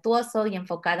respetuoso y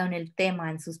enfocado en el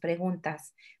tema en sus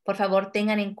preguntas. Por favor,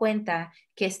 tengan en cuenta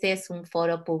que este es un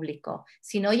foro público.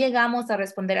 Si no llegamos a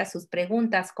responder a sus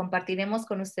preguntas, compartiremos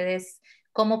con ustedes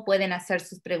cómo pueden hacer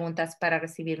sus preguntas para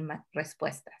recibir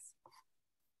respuestas.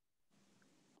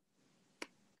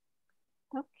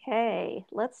 Okay,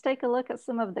 let's take a look at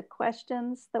some of the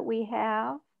questions that we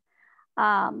have.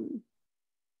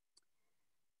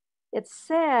 It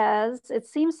says, it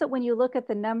seems that when you look at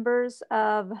the numbers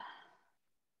of,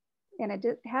 and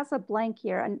it has a blank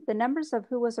here, and the numbers of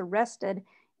who was arrested,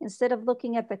 instead of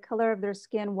looking at the color of their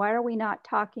skin, why are we not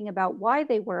talking about why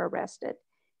they were arrested?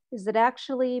 Is it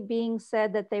actually being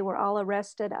said that they were all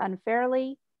arrested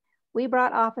unfairly? We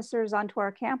brought officers onto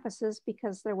our campuses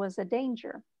because there was a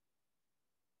danger.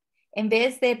 En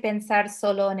vez de pensar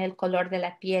solo en el color de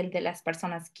la piel de las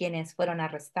personas quienes fueron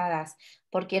arrestadas,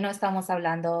 ¿por qué no estamos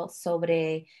hablando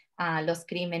sobre los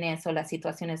crímenes o las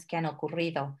situaciones que han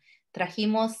ocurrido?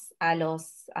 Trajimos a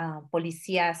los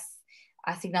policías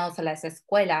asignados a las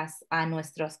escuelas a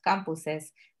nuestros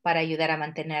campuses para ayudar a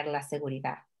mantener la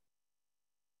seguridad.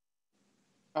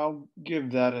 I'll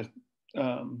give that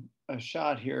a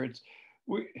shot here.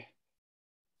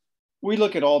 We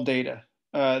look at all data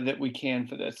that we can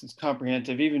for this. It's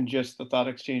comprehensive. Even just the thought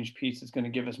exchange piece is going to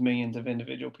give us millions of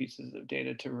individual pieces of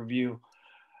data to review.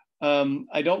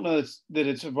 I don't know that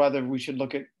it's whether we should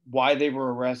look at why they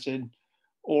were arrested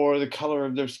or the color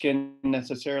of their skin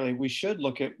necessarily. We should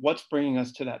look at what's bringing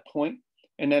us to that point,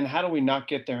 and then how do we not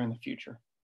get there in the future?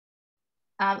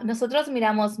 Nosotros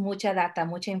miramos mucha data,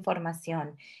 mucha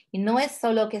información, y no es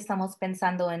solo que estamos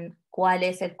pensando en cuál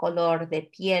es el color de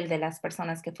piel de las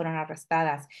personas que fueron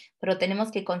arrestadas, pero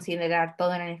tenemos que considerar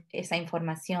toda esa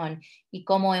información y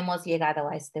cómo hemos llegado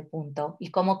a este punto y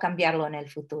cómo cambiarlo en el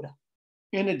futuro.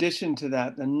 In addition to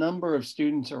that, the number of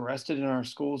students arrested in our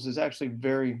schools is actually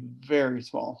very, very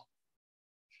small.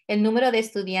 El número de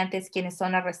estudiantes quienes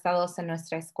son arrestados en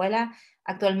nuestra escuela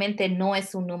actualmente no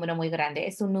es un número muy grande,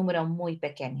 es un número muy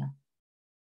pequeño.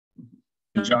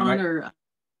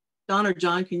 Don or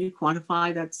John, can you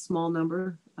quantify that small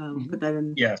number? Put that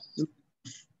in. Yes.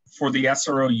 For the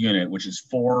SRO unit, which is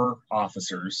 4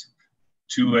 officers,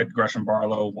 2 at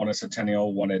Gresham-Barlow, 1 at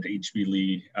Centennial, 1 at HB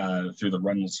Lee through the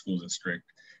Reynolds School District.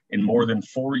 In more than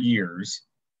 4 years,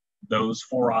 those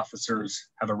 4 officers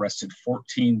have arrested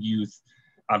 14 youth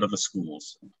out of the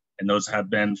schools. And those have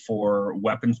been for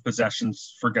weapons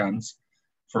possessions for guns,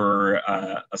 for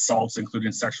assaults,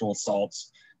 including sexual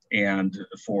assaults, and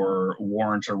for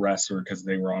warrant arrests or because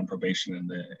they were on probation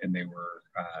and they were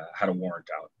had a warrant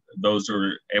out. Those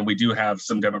are, and we do have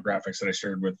some demographics that I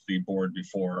shared with the board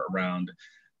before around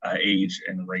age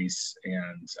and race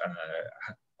and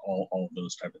all of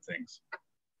those type of things.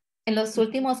 En los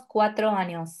últimos 4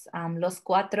 años, los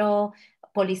 4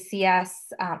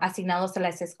 policías asignados a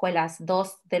las escuelas,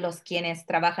 2 de los quienes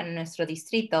trabajan en nuestro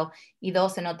distrito y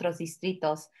 2 en otros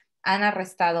distritos, han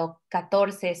arrestado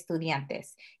 14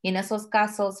 estudiantes. Y en esos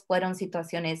casos fueron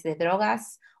situaciones de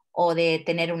drogas o de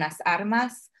tener unas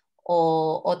armas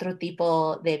o otro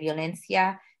tipo de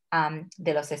violencia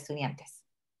de los estudiantes.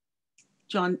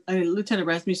 John, Lieutenant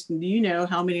Rasmussen, do you know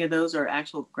how many of those are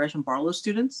actual Gresham-Barlow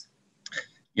students?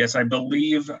 Yes, I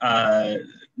believe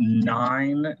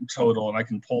 9 total, and I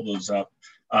can pull those up.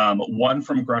 1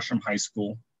 from Gresham High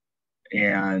School,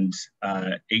 and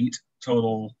 8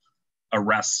 total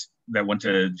arrests that went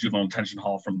to juvenile detention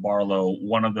hall from Barlow.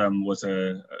 One of them was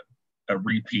a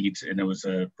repeat, and it was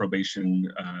a probation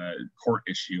court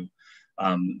issue.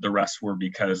 The rest were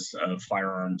because of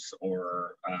firearms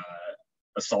or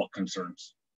assault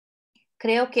concerns.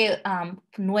 Creo que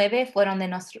 9 fueron de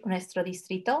nuestro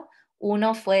distrito.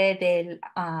 1 fue del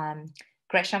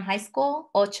Gresham High School,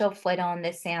 8 fueron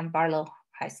de Sam Barlow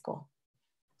High School.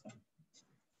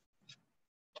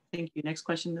 Thank you. Next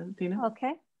question, Tina.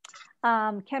 Okay.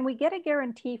 Can we get a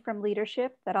guarantee from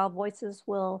leadership that all voices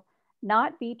will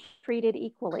not be treated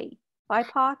equally?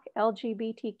 BIPOC,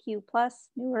 LGBTQ+,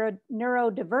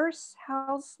 neurodiverse,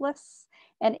 houseless,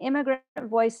 and immigrant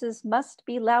voices must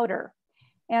be louder.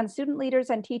 And student leaders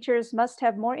and teachers must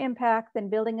have more impact than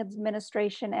building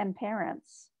administration and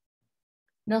parents.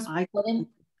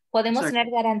 Podemos tener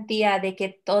garantía de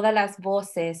que todas las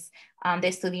voces de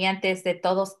estudiantes, de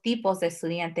todos tipos de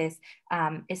estudiantes,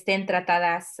 estén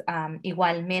tratadas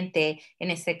igualmente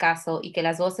en este caso, y que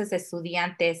las voces de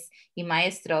estudiantes y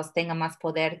maestros tengan más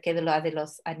poder que la de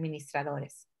los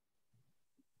administradores.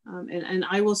 And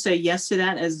I will say yes to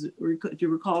that, as you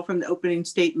recall from the opening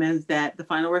statement, that the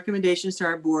final recommendations to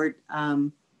our board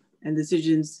and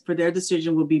decisions for their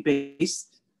decision will be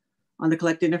based on the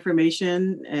collected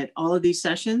information at all of these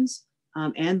sessions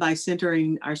and by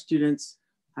centering our students'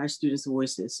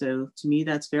 voices. So to me,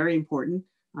 that's very important.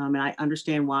 And I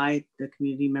understand why the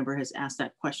community member has asked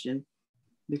that question,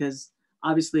 because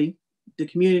obviously the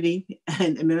community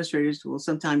and administrators will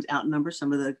sometimes outnumber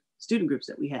some of the student groups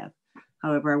that we have.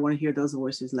 However, I want to hear those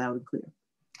voices loud and clear.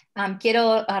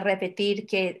 Quiero repetir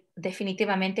que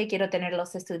definitivamente quiero tener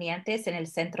los estudiantes en el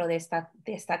centro de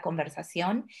esta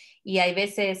conversación, y hay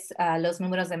veces los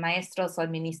números de maestros o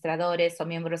administradores o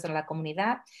miembros de la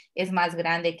comunidad es más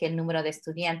grande que el número de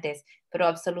estudiantes, pero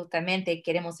absolutamente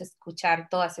queremos escuchar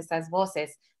todas esas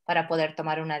voces para poder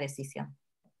tomar una decisión.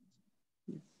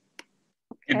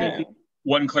 Okay.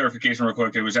 One clarification real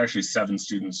quick, it was actually 7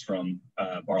 students from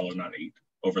Barlow, not 8,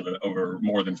 over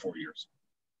more than 4 years.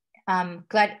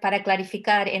 Para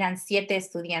clarificar, eran 7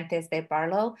 estudiantes de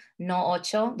Barlow, no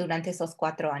 8, durante esos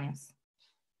 4 años.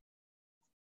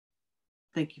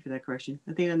 Thank you for that correction.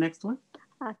 I think the next one.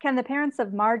 Can the parents of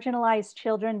marginalized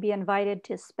children be invited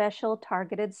to special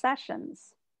targeted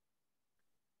sessions?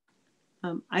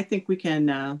 I think we can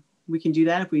do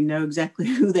that if we know exactly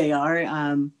who they are.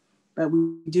 But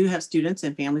we do have students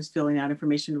and families filling out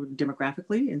information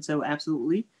demographically, and so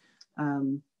absolutely.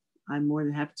 I'm more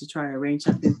than happy to try to arrange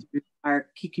something through our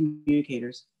key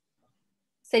communicators.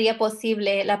 Sería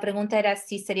posible, la pregunta era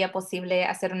si sería posible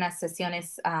hacer unas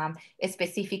sesiones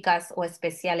específicas o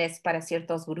especiales para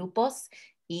ciertos grupos,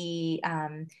 y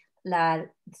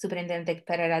la superintendente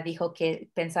Pereira dijo que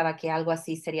pensaba que algo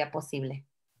así sería posible.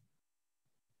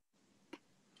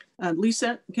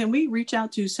 Lisa, can we reach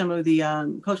out to some of the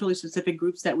culturally specific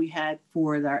groups that we had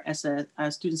for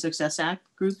our Student Success Act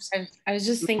groups? I was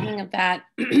just thinking of that,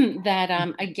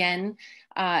 again,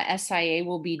 SIA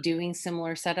will be doing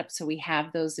similar setups. So we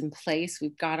have those in place.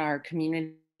 We've got our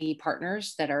community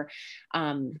partners that are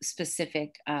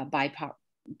specific BIPOC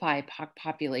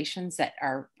populations that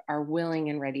are willing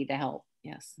and ready to help.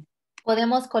 Yes.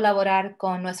 Podemos colaborar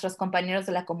con nuestros compañeros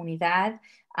de la comunidad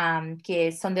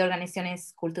que son de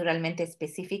organizaciones culturalmente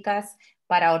específicas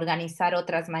para organizar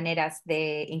otras maneras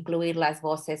de incluir las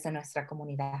voces en nuestra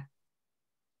comunidad.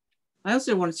 I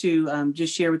also want to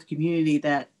just share with the community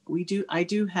that I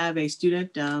do have a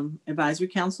student advisory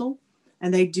council,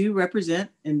 and they do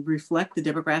represent and reflect the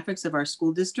demographics of our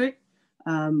school district.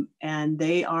 And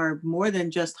they are more than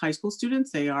just high school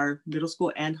students. They are middle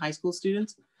school and high school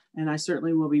students. And I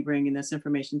certainly will be bringing this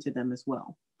information to them as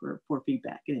well for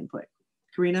feedback and input.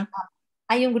 Karina?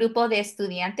 Hay un grupo de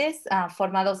estudiantes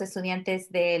formados de estudiantes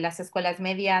de las escuelas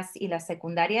medias y las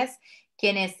secundarias,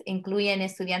 quienes incluyen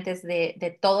estudiantes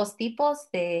de todos tipos,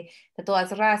 de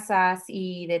todas razas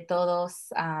y de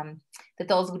todos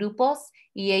grupos,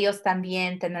 y ellos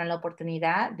también tendrán la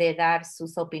oportunidad de dar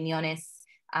sus opiniones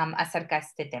acerca de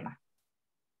este tema.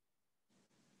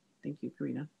 Thank you,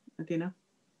 Karina. Athena?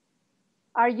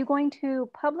 Are you going to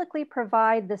publicly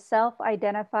provide the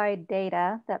self-identified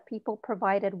data that people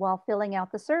provided while filling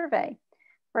out the survey?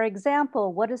 For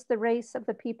example, what is the race of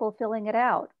the people filling it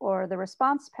out, or the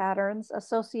response patterns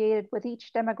associated with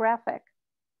each demographic?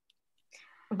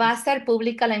 ¿Va a ser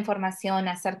pública la información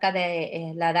acerca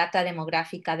de la data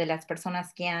demográfica de las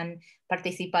personas que han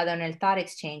participado en el Thought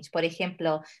Exchange? Por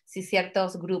ejemplo, si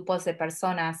ciertos grupos de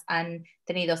personas han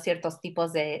tenido ciertos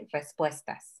tipos de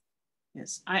respuestas.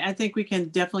 Yes, I think we can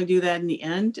definitely do that in the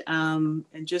end. And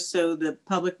just so the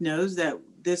public knows that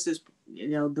this is,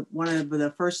 one of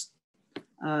the first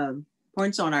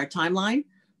points on our timeline.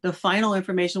 The final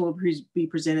information will be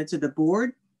presented to the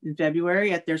board in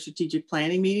February at their strategic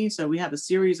planning meeting. So we have a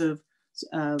series of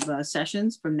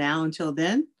sessions from now until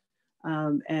then.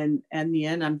 And in the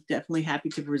end, I'm definitely happy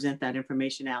to present that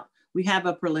information out. We have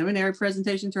a preliminary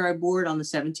presentation to our board on the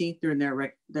 17th during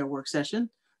their work session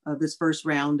of this first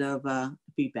round of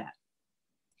feedback.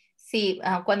 Sí,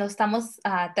 cuando estamos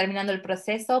terminando el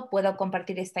proceso, puedo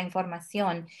compartir esta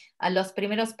información. Los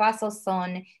primeros pasos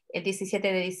son el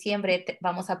 17 de diciembre,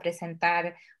 vamos a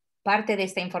presentar parte de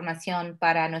esta información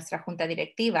para nuestra junta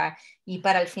directiva y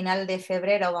para el final de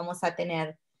febrero vamos a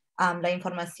tener la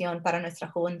información para nuestra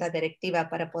junta directiva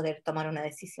para poder tomar una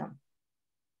decisión.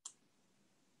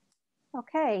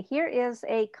 Okay, here is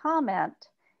a comment.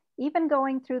 Even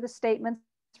going through the statements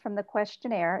from the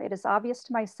questionnaire, it is obvious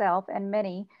to myself and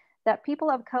many that people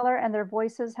of color and their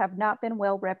voices have not been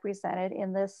well represented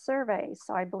in this survey.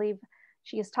 So I believe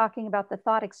she is talking about the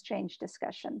thought exchange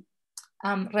discussion.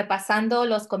 Repasando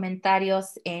los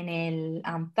comentarios en el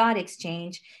Thought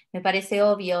Exchange, me parece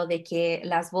obvio de que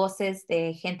las voces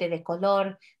de gente de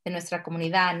color de nuestra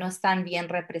comunidad no están bien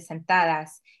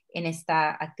representadas en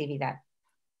esta actividad.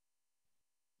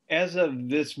 As of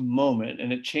this moment,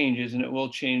 and it changes and it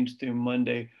will change through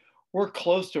Monday, we're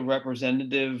close to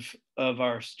representative of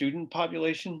our student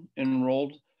population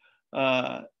enrolled.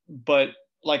 But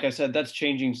like I said, that's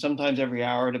changing sometimes every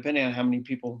hour, depending on how many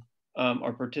people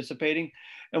are participating.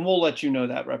 And we'll let you know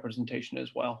that representation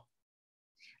as well.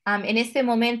 En este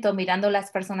momento, mirando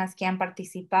las personas que han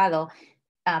participado,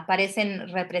 parecen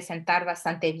representar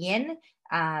bastante bien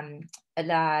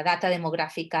la data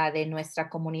demográfica de nuestra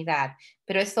comunidad,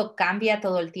 pero eso cambia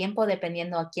todo el tiempo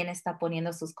dependiendo a quién está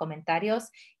poniendo sus comentarios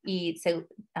y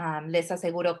les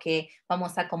aseguro que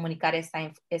vamos a comunicar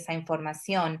esa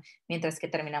información mientras que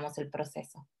terminamos el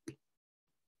proceso.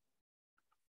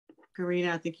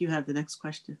 Karina, I think you have the next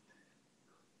question.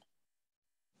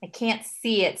 I can't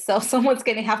see it, so someone's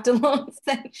going to have to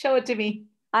show it to me.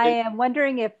 I am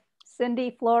wondering if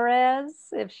Cindy Flores,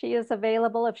 if she is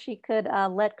available, if she could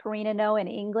let Karina know in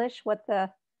English what the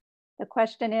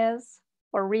question is,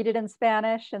 or read it in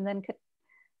Spanish, and then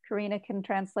Karina can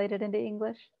translate it into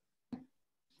English.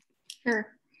 Sure.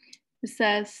 It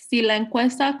says, si la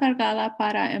encuesta cargada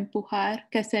para empujar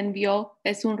que se envió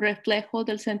es un reflejo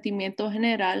del sentimiento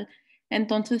general,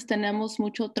 entonces tenemos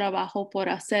mucho trabajo por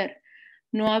hacer.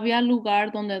 No había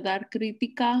lugar donde dar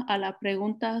crítica a la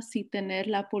pregunta si tener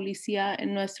la policía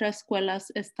en nuestras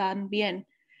escuelas están bien.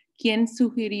 ¿Quién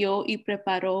sugirió y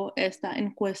preparó esta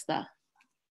encuesta?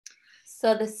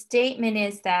 So the statement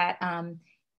is that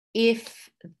if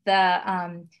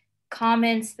the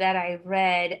comments that I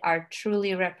read are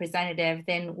truly representative,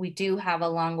 then we do have a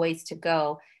long ways to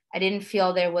go. I didn't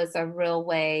feel there was a real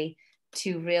way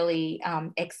to really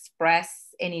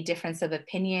express any difference of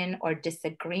opinion or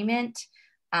disagreement.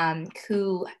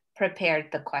 Who prepared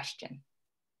the question?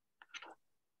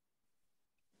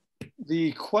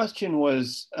 The question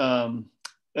was,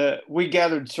 we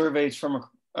gathered surveys from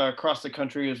across the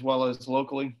country as well as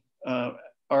locally.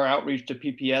 Our outreach to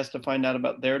PPS to find out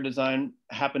about their design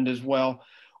happened as well.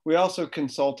 We also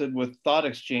consulted with Thought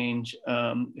Exchange,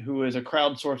 who is a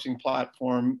crowdsourcing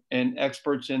platform and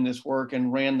experts in this work,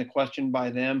 and ran the question by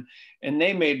them. And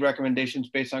they made recommendations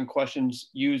based on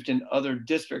questions used in other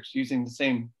districts using the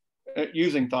same,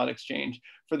 using Thought Exchange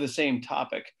for the same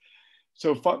topic.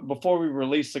 So before we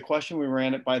released the question, we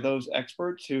ran it by those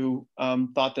experts who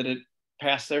thought that it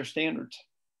passed their standards.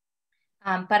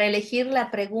 Para elegir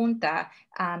la pregunta,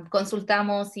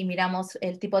 consultamos y miramos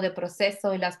el tipo de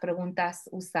proceso y las preguntas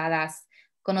usadas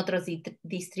con otros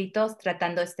distritos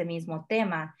tratando este mismo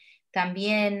tema.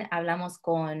 También hablamos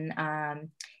con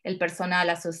el personal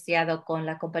asociado con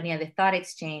la compañía de Thought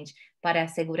Exchange para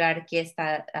asegurar que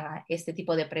este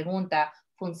tipo de pregunta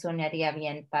funcionaría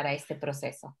bien para este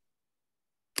proceso.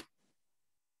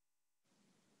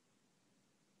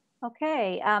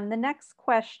 Okay, the next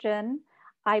question,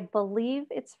 I believe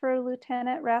it's for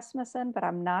Lieutenant Rasmussen, but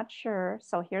I'm not sure.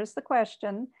 So here's the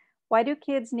question. Why do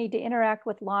kids need to interact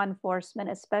with law enforcement,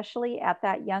 especially at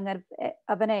that young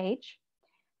of an age?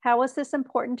 How is this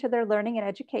important to their learning and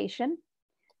education?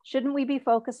 Shouldn't we be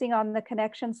focusing on the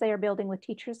connections they are building with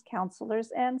teachers,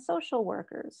 counselors, and social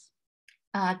workers?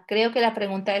 Creo que la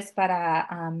pregunta es para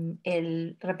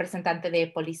el representante de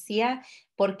policía.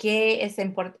 ¿Por qué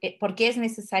es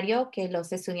necesario que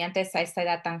los estudiantes a esta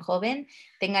edad tan joven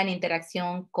tengan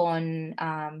interacción con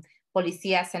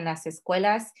policías en las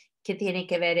escuelas? ¿Qué tiene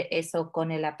que ver eso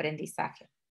con el aprendizaje?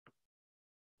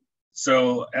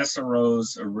 So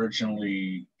SROs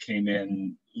originally came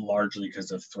in largely because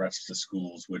of threats to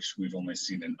schools, which we've only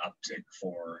seen an uptick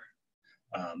for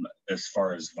as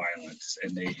far as violence.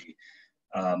 And they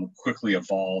quickly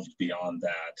evolved beyond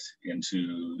that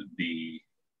into the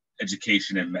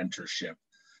education and mentorship.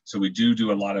 So we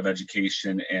do a lot of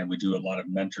education and we do a lot of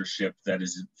mentorship that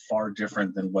is far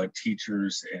different than what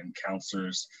teachers and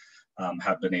counselors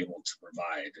have been able to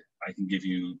provide. I can give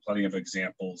you plenty of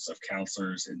examples of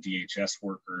counselors and DHS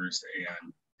workers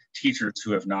and teachers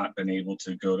who have not been able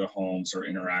to go to homes or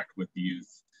interact with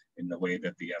youth in the way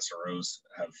that the SROs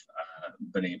have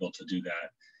been able to do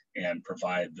that and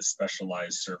provide the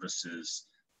specialized services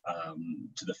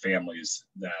to the families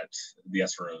that the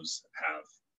SROs have.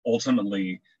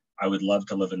 Ultimately, I would love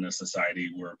to live in a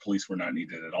society where police were not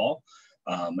needed at all,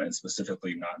 and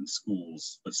specifically not in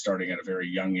schools, but starting at a very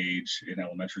young age in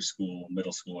elementary school,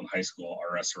 middle school, and high school,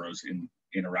 our SROs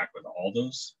interact with all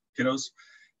those kiddos.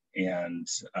 And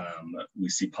we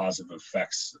see positive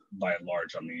effects by and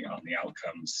large on the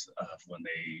outcomes of when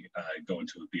they go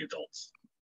into be adults.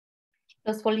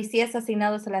 Los policías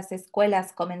asignados a las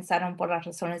escuelas comenzaron por las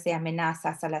razones de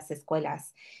amenazas a las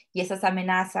escuelas y esas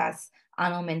amenazas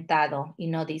han aumentado y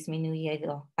no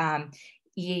disminuido.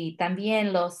 Y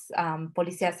también los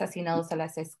policías asignados a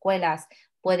las escuelas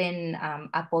pueden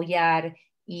apoyar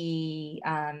y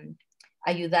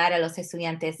ayudar a los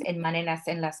estudiantes en maneras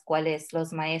en las cuales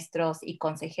los maestros y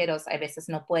consejeros a veces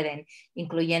no pueden,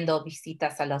 incluyendo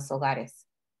visitas a los hogares.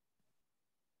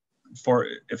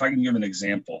 If I can give an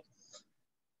example,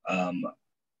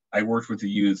 I worked with a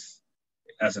youth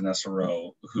as an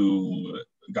SRO who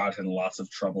got in lots of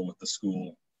trouble with the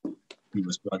school. He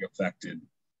was drug affected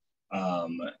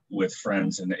with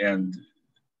friends, and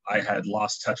I had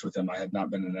lost touch with him. I had not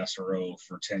been an SRO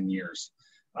for 10 years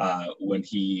when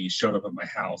he showed up at my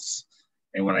house.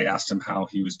 And when I asked him how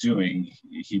he was doing,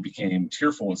 he became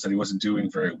tearful and said he wasn't doing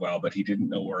very well, but he didn't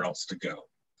know where else to go.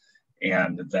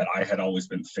 And that I had always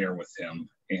been fair with him.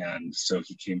 And so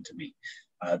he came to me.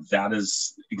 That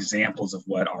is examples of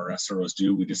what our SROs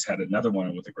do. We just had another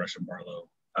one with a Gresham-Barlow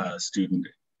student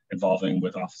involving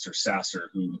with Officer Sasser,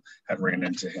 who had ran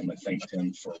into him and thanked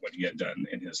him for what he had done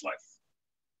in his life.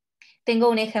 Tengo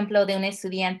un ejemplo de un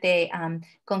estudiante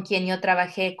con quien yo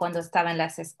trabajé cuando estaba en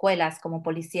las escuelas como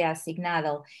policía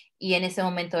asignado, y en ese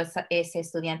momento ese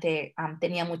estudiante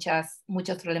tenía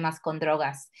muchos problemas con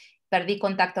drogas. Perdí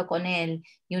contacto con él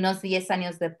y unos 10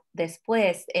 años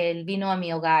después él vino a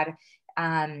mi hogar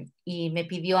y me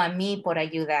pidió a mí por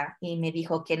ayuda y me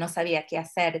dijo que no sabía qué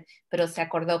hacer, pero se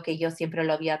acordó que yo siempre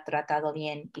lo había tratado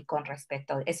bien y con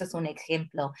respeto. Eso es un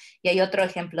ejemplo. Y hay otro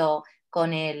ejemplo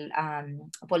con el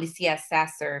policía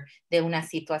Sasser de una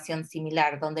situación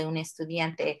similar, donde un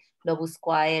estudiante lo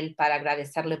buscó a él para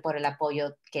agradecerle por el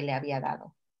apoyo que le había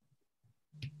dado.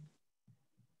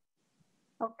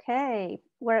 Okay,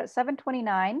 we're at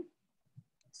 7:29.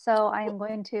 So I am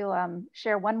going to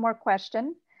share one more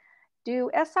question.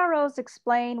 Do SROs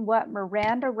explain what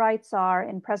Miranda rights are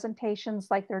in presentations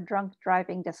like their drunk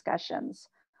driving discussions,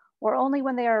 or only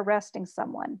when they are arresting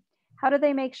someone? How do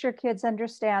they make sure kids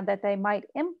understand that they might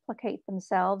implicate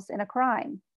themselves in a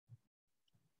crime?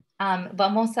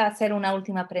 Vamos a hacer una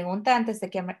última pregunta antes de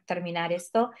terminar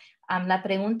esto. La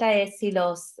pregunta es si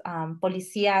los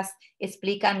policías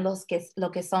explican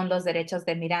lo que son los derechos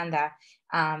de Miranda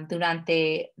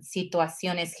durante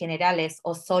situaciones generales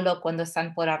o solo cuando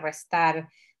están por arrestar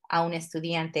a un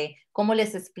estudiante. ¿Cómo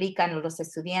les explican a los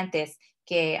estudiantes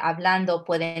que hablando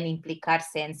pueden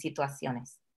implicarse en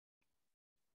situaciones?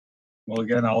 Well,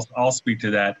 again, I'll speak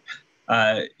to that.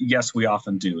 Yes, we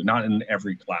often do, not in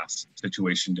every class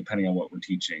situation, depending on what we're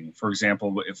teaching. For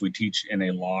example, if we teach in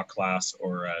a law class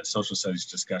or a social studies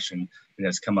discussion, it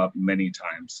has come up many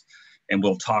times. And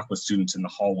we'll talk with students in the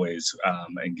hallways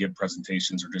and give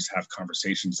presentations or just have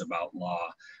conversations about law,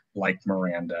 like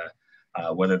Miranda,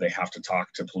 whether they have to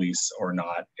talk to police or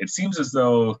not. It seems as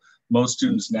though most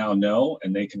students now know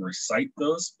and they can recite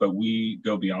those, but we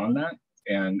go beyond that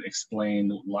and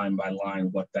explain line by line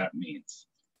what that means.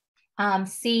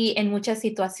 Sí, en muchas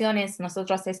situaciones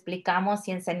nosotros explicamos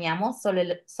y enseñamos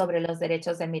sobre los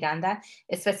derechos de Miranda,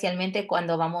 especialmente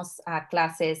cuando vamos a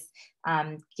clases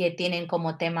que tienen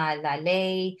como tema la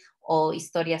ley o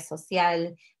historia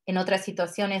social. En otras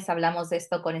situaciones hablamos de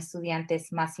esto con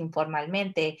estudiantes más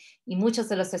informalmente y muchos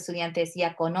de los estudiantes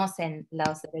ya conocen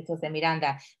los derechos de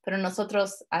Miranda, pero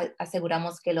nosotros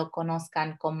aseguramos que lo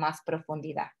conozcan con más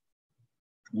profundidad.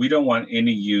 We don't want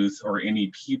any youth or any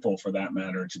people for that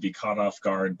matter to be caught off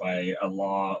guard by a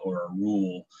law or a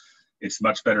rule. It's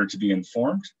much better to be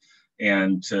informed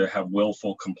and to have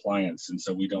willful compliance. And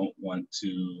so we don't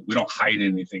hide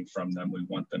anything from them. We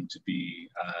want them to be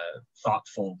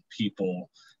thoughtful people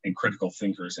and critical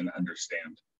thinkers and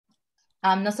understand.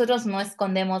 Nosotros no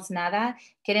escondemos nada.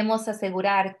 Queremos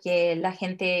asegurar que la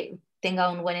gente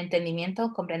tenga un buen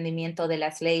entendimiento, comprendimiento de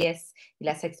las leyes y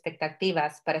las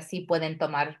expectativas para así pueden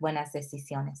tomar buenas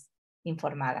decisiones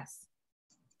informadas.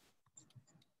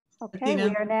 Okay,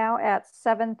 we are now at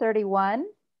 7:31.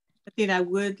 Athena, I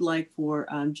would like for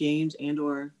James and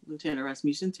or Lieutenant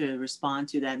Rasmussen to respond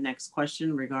to that next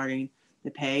question regarding the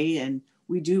pay. And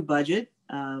we do budget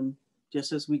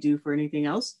just as we do for anything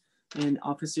else. And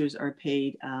officers are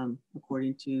paid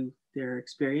according to their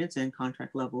experience and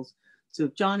contract levels. So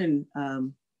if John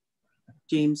and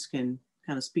James can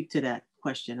kind of speak to that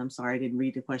question. I'm sorry, I didn't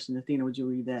read the question. Athena, would you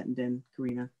read that? And then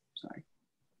Karina, sorry.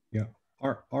 Yeah,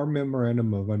 our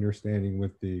memorandum of understanding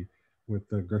with the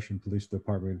Gresham Police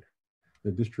Department,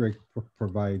 the district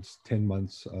provides 10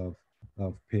 months of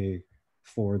pay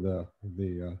for the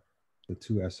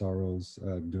two SROs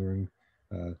during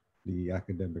the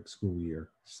academic school year.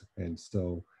 And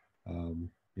so,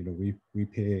 you know, we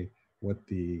pay what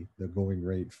the going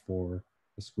rate for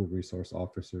the school resource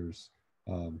officers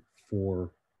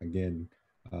for, again,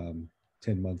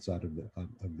 10 months out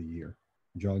of the year.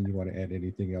 John, you want to add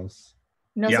anything else?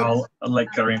 Yeah, I'll let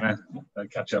Karina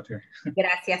catch up here.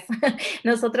 Gracias.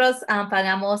 Nosotros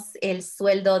pagamos el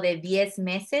sueldo de 10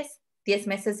 meses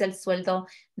del sueldo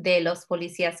de los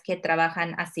policías que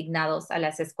trabajan asignados a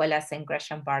las escuelas en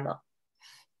Gresham-Barlow.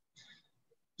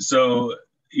 So,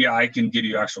 yeah, I can give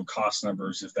you actual cost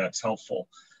numbers if that's helpful.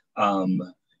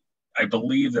 I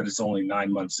believe that it's only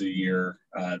 9 months a year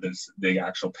that the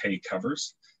actual pay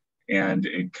covers, and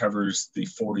it covers the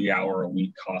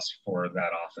 40-hour-a-week cost for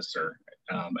that officer,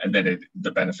 and then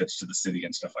the benefits to the city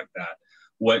and stuff like that.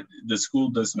 What the school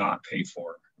does not pay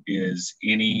for is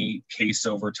any case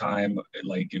overtime,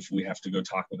 like if we have to go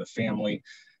talk with a family,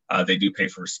 they do pay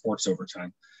for sports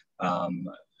overtime.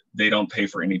 They don't pay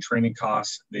for any training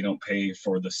costs. They don't pay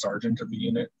for the sergeant of the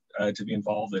unit to be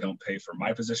involved. They don't pay for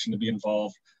my position to be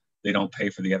involved. They don't pay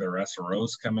for the other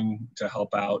SROs coming to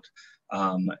help out.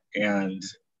 And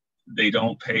they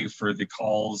don't pay for the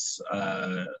calls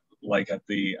like at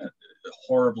the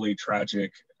horribly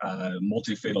tragic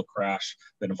multi-fatal crash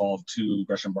that involved 2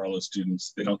 Gresham-Barlow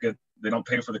students. They don't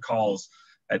pay for the calls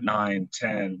at 9,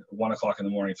 10, 1 o'clock in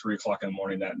the morning, 3 o'clock in the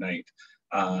morning that night.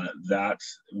 That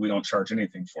we don't charge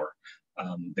anything for.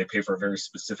 They pay for a very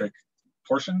specific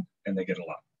portion and they get a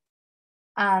lot.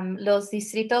 Los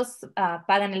distritos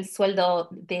pagan el sueldo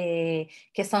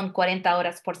que son 40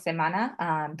 horas por semana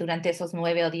durante esos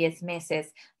 9 o 10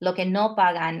 meses. Lo que no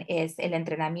pagan es el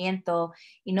entrenamiento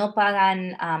y no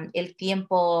pagan el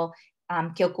tiempo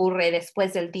que ocurre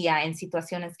después del día en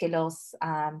situaciones que los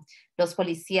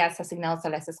policías asignados a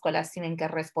las escuelas tienen que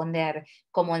responder,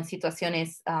 como en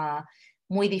situaciones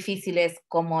muy difíciles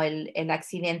como el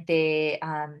accidente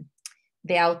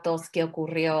de autos que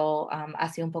ocurrió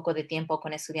hace un poco de tiempo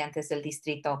con estudiantes del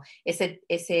distrito.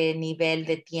 Ese nivel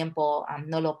de tiempo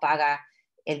no lo paga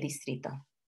el distrito.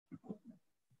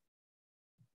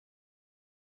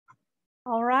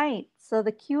 All right, so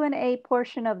the Q&A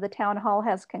portion of the town hall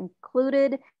has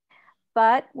concluded,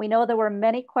 but we know there were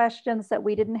many questions that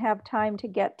we didn't have time to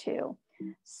get to.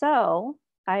 So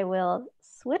I will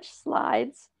switch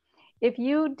slides. If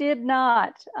you did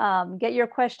not get your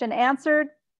question answered,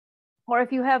 or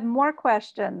if you have more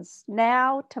questions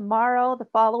now, tomorrow, the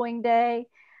following day,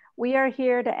 we are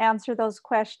here to answer those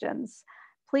questions.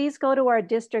 Please go to our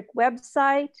district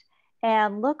website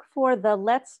and look for the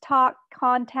Let's Talk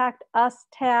Contact Us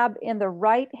tab in the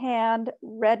right-hand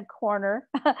red corner,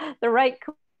 the right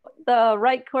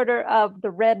corner of the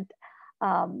red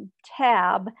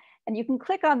tab. And you can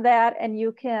click on that and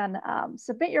you can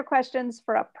submit your questions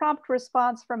for a prompt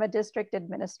response from a district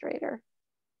administrator.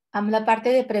 La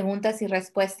parte de preguntas y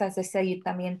respuestas de ese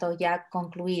ayuntamiento ya ha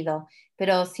concluido,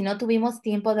 pero si no tuvimos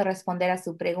tiempo de responder a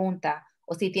su pregunta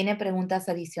o si tiene preguntas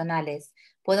adicionales,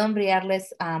 puedo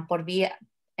enviarles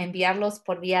enviarlos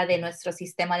por vía de nuestro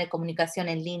sistema de comunicación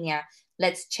en línea,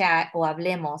 Let's Chat o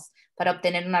Hablemos, para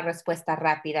obtener una respuesta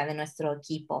rápida de nuestro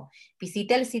equipo.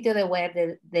 Visite el sitio de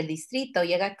web del distrito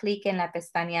y haga clic en la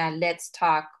pestaña Let's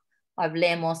Talk, o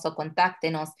Hablemos o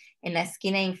Contáctenos en la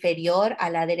esquina inferior a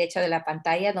la derecha de la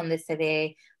pantalla donde se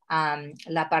ve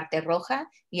la parte roja,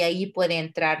 y ahí puede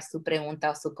entrar su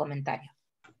pregunta o su comentario.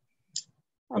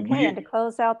 Okay, and to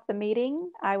close out the meeting,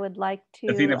 I would like to...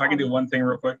 Athena, if I can do one thing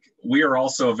real quick. We are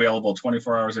also available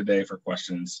 24 hours a day for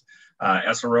questions.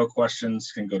 SRO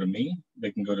questions can go to me. They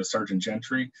can go to Sergeant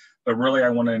Gentry. But really, I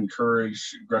want to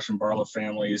encourage Gresham-Barlow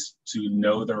families to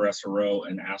know their SRO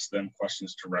and ask them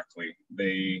questions directly.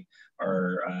 They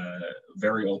are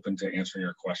very open to answering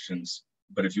your questions.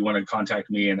 But if you want to contact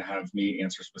me and have me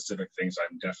answer specific things,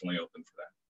 I'm definitely open for that.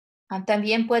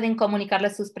 También pueden comunicarle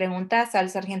sus preguntas al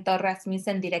sargento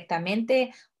Rasmussen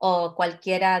directamente o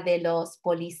cualquiera de los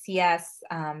policías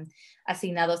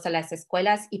asignados a las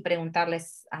escuelas y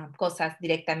preguntarles cosas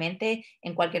directamente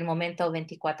en cualquier momento,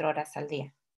 24 horas al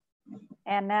día.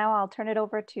 And now I'll turn it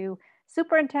over to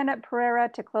Superintendent Pereira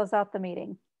to close out the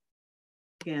meeting.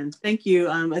 Again, thank you,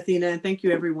 Athena, and thank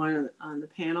you everyone on the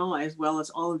panel, as well as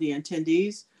all of the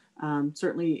attendees.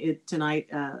 Certainly tonight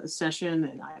session,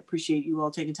 and I appreciate you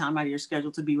all taking time out of your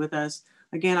schedule to be with us.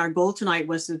 Again, our goal tonight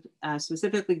was to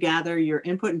specifically gather your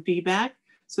input and feedback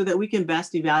so that we can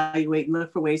best evaluate and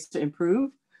look for ways to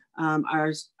improve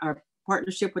our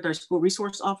partnership with our school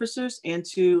resource officers, and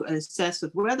to assess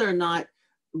whether or not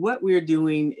what we're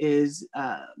doing is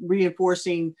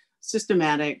reinforcing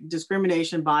systematic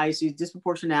discrimination, biases,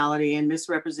 disproportionality, and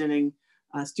misrepresenting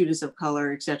students of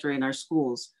color, et cetera, in our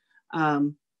schools.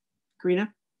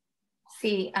 Karina?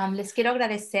 Sí, les quiero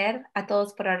agradecer a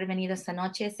todos por haber venido esta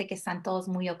noche. Sé que están todos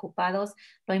muy ocupados.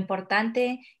 Lo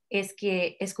importante es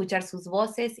que escuchar sus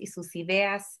voces y sus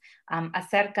ideas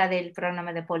acerca del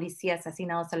programa de policías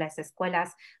asignados a las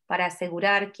escuelas, para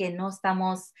asegurar que no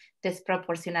estamos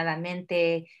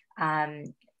desproporcionadamente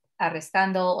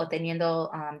arrestando o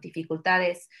teniendo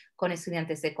dificultades con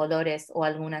estudiantes de colores o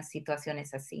algunas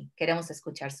situaciones así. Queremos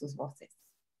escuchar sus voces.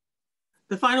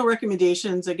 The final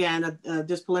recommendations, again,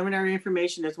 just preliminary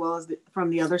information, as well as from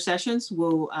the other sessions,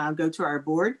 will go to our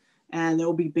board, and it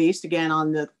will be based again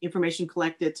on the information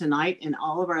collected tonight in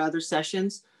all of our other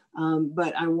sessions.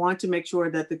 But I want to make sure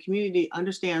that the community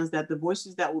understands that the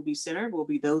voices that will be centered will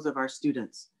be those of our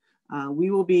students.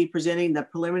 We will be presenting the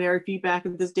preliminary feedback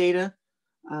of this data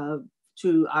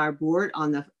to our board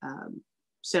on the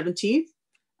 17th,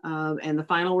 and the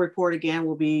final report again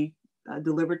will be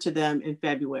delivered to them in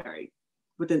February,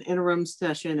 with an interim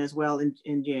session as well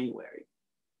in January.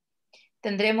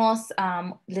 Tendremos,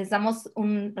 les damos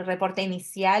un reporte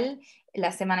inicial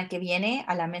la semana que viene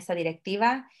a la mesa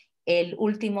directiva. El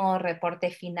último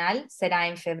reporte final será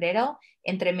en febrero.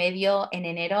 Entre medio, en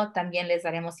enero, también les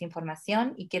daremos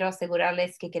información, y quiero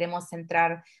asegurarles que queremos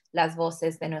centrar las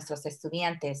voces de nuestros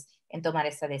estudiantes en tomar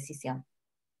esa decisión.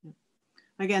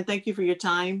 Again, thank you for your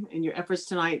time and your efforts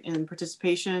tonight and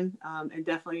participation, and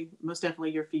most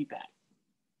definitely your feedback.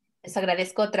 Les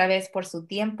agradezco otra vez por su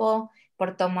tiempo,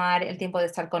 por tomar el tiempo de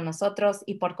estar con nosotros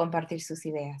y por compartir sus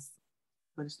ideas.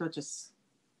 Buenas noches.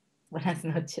 Buenas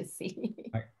noches, sí.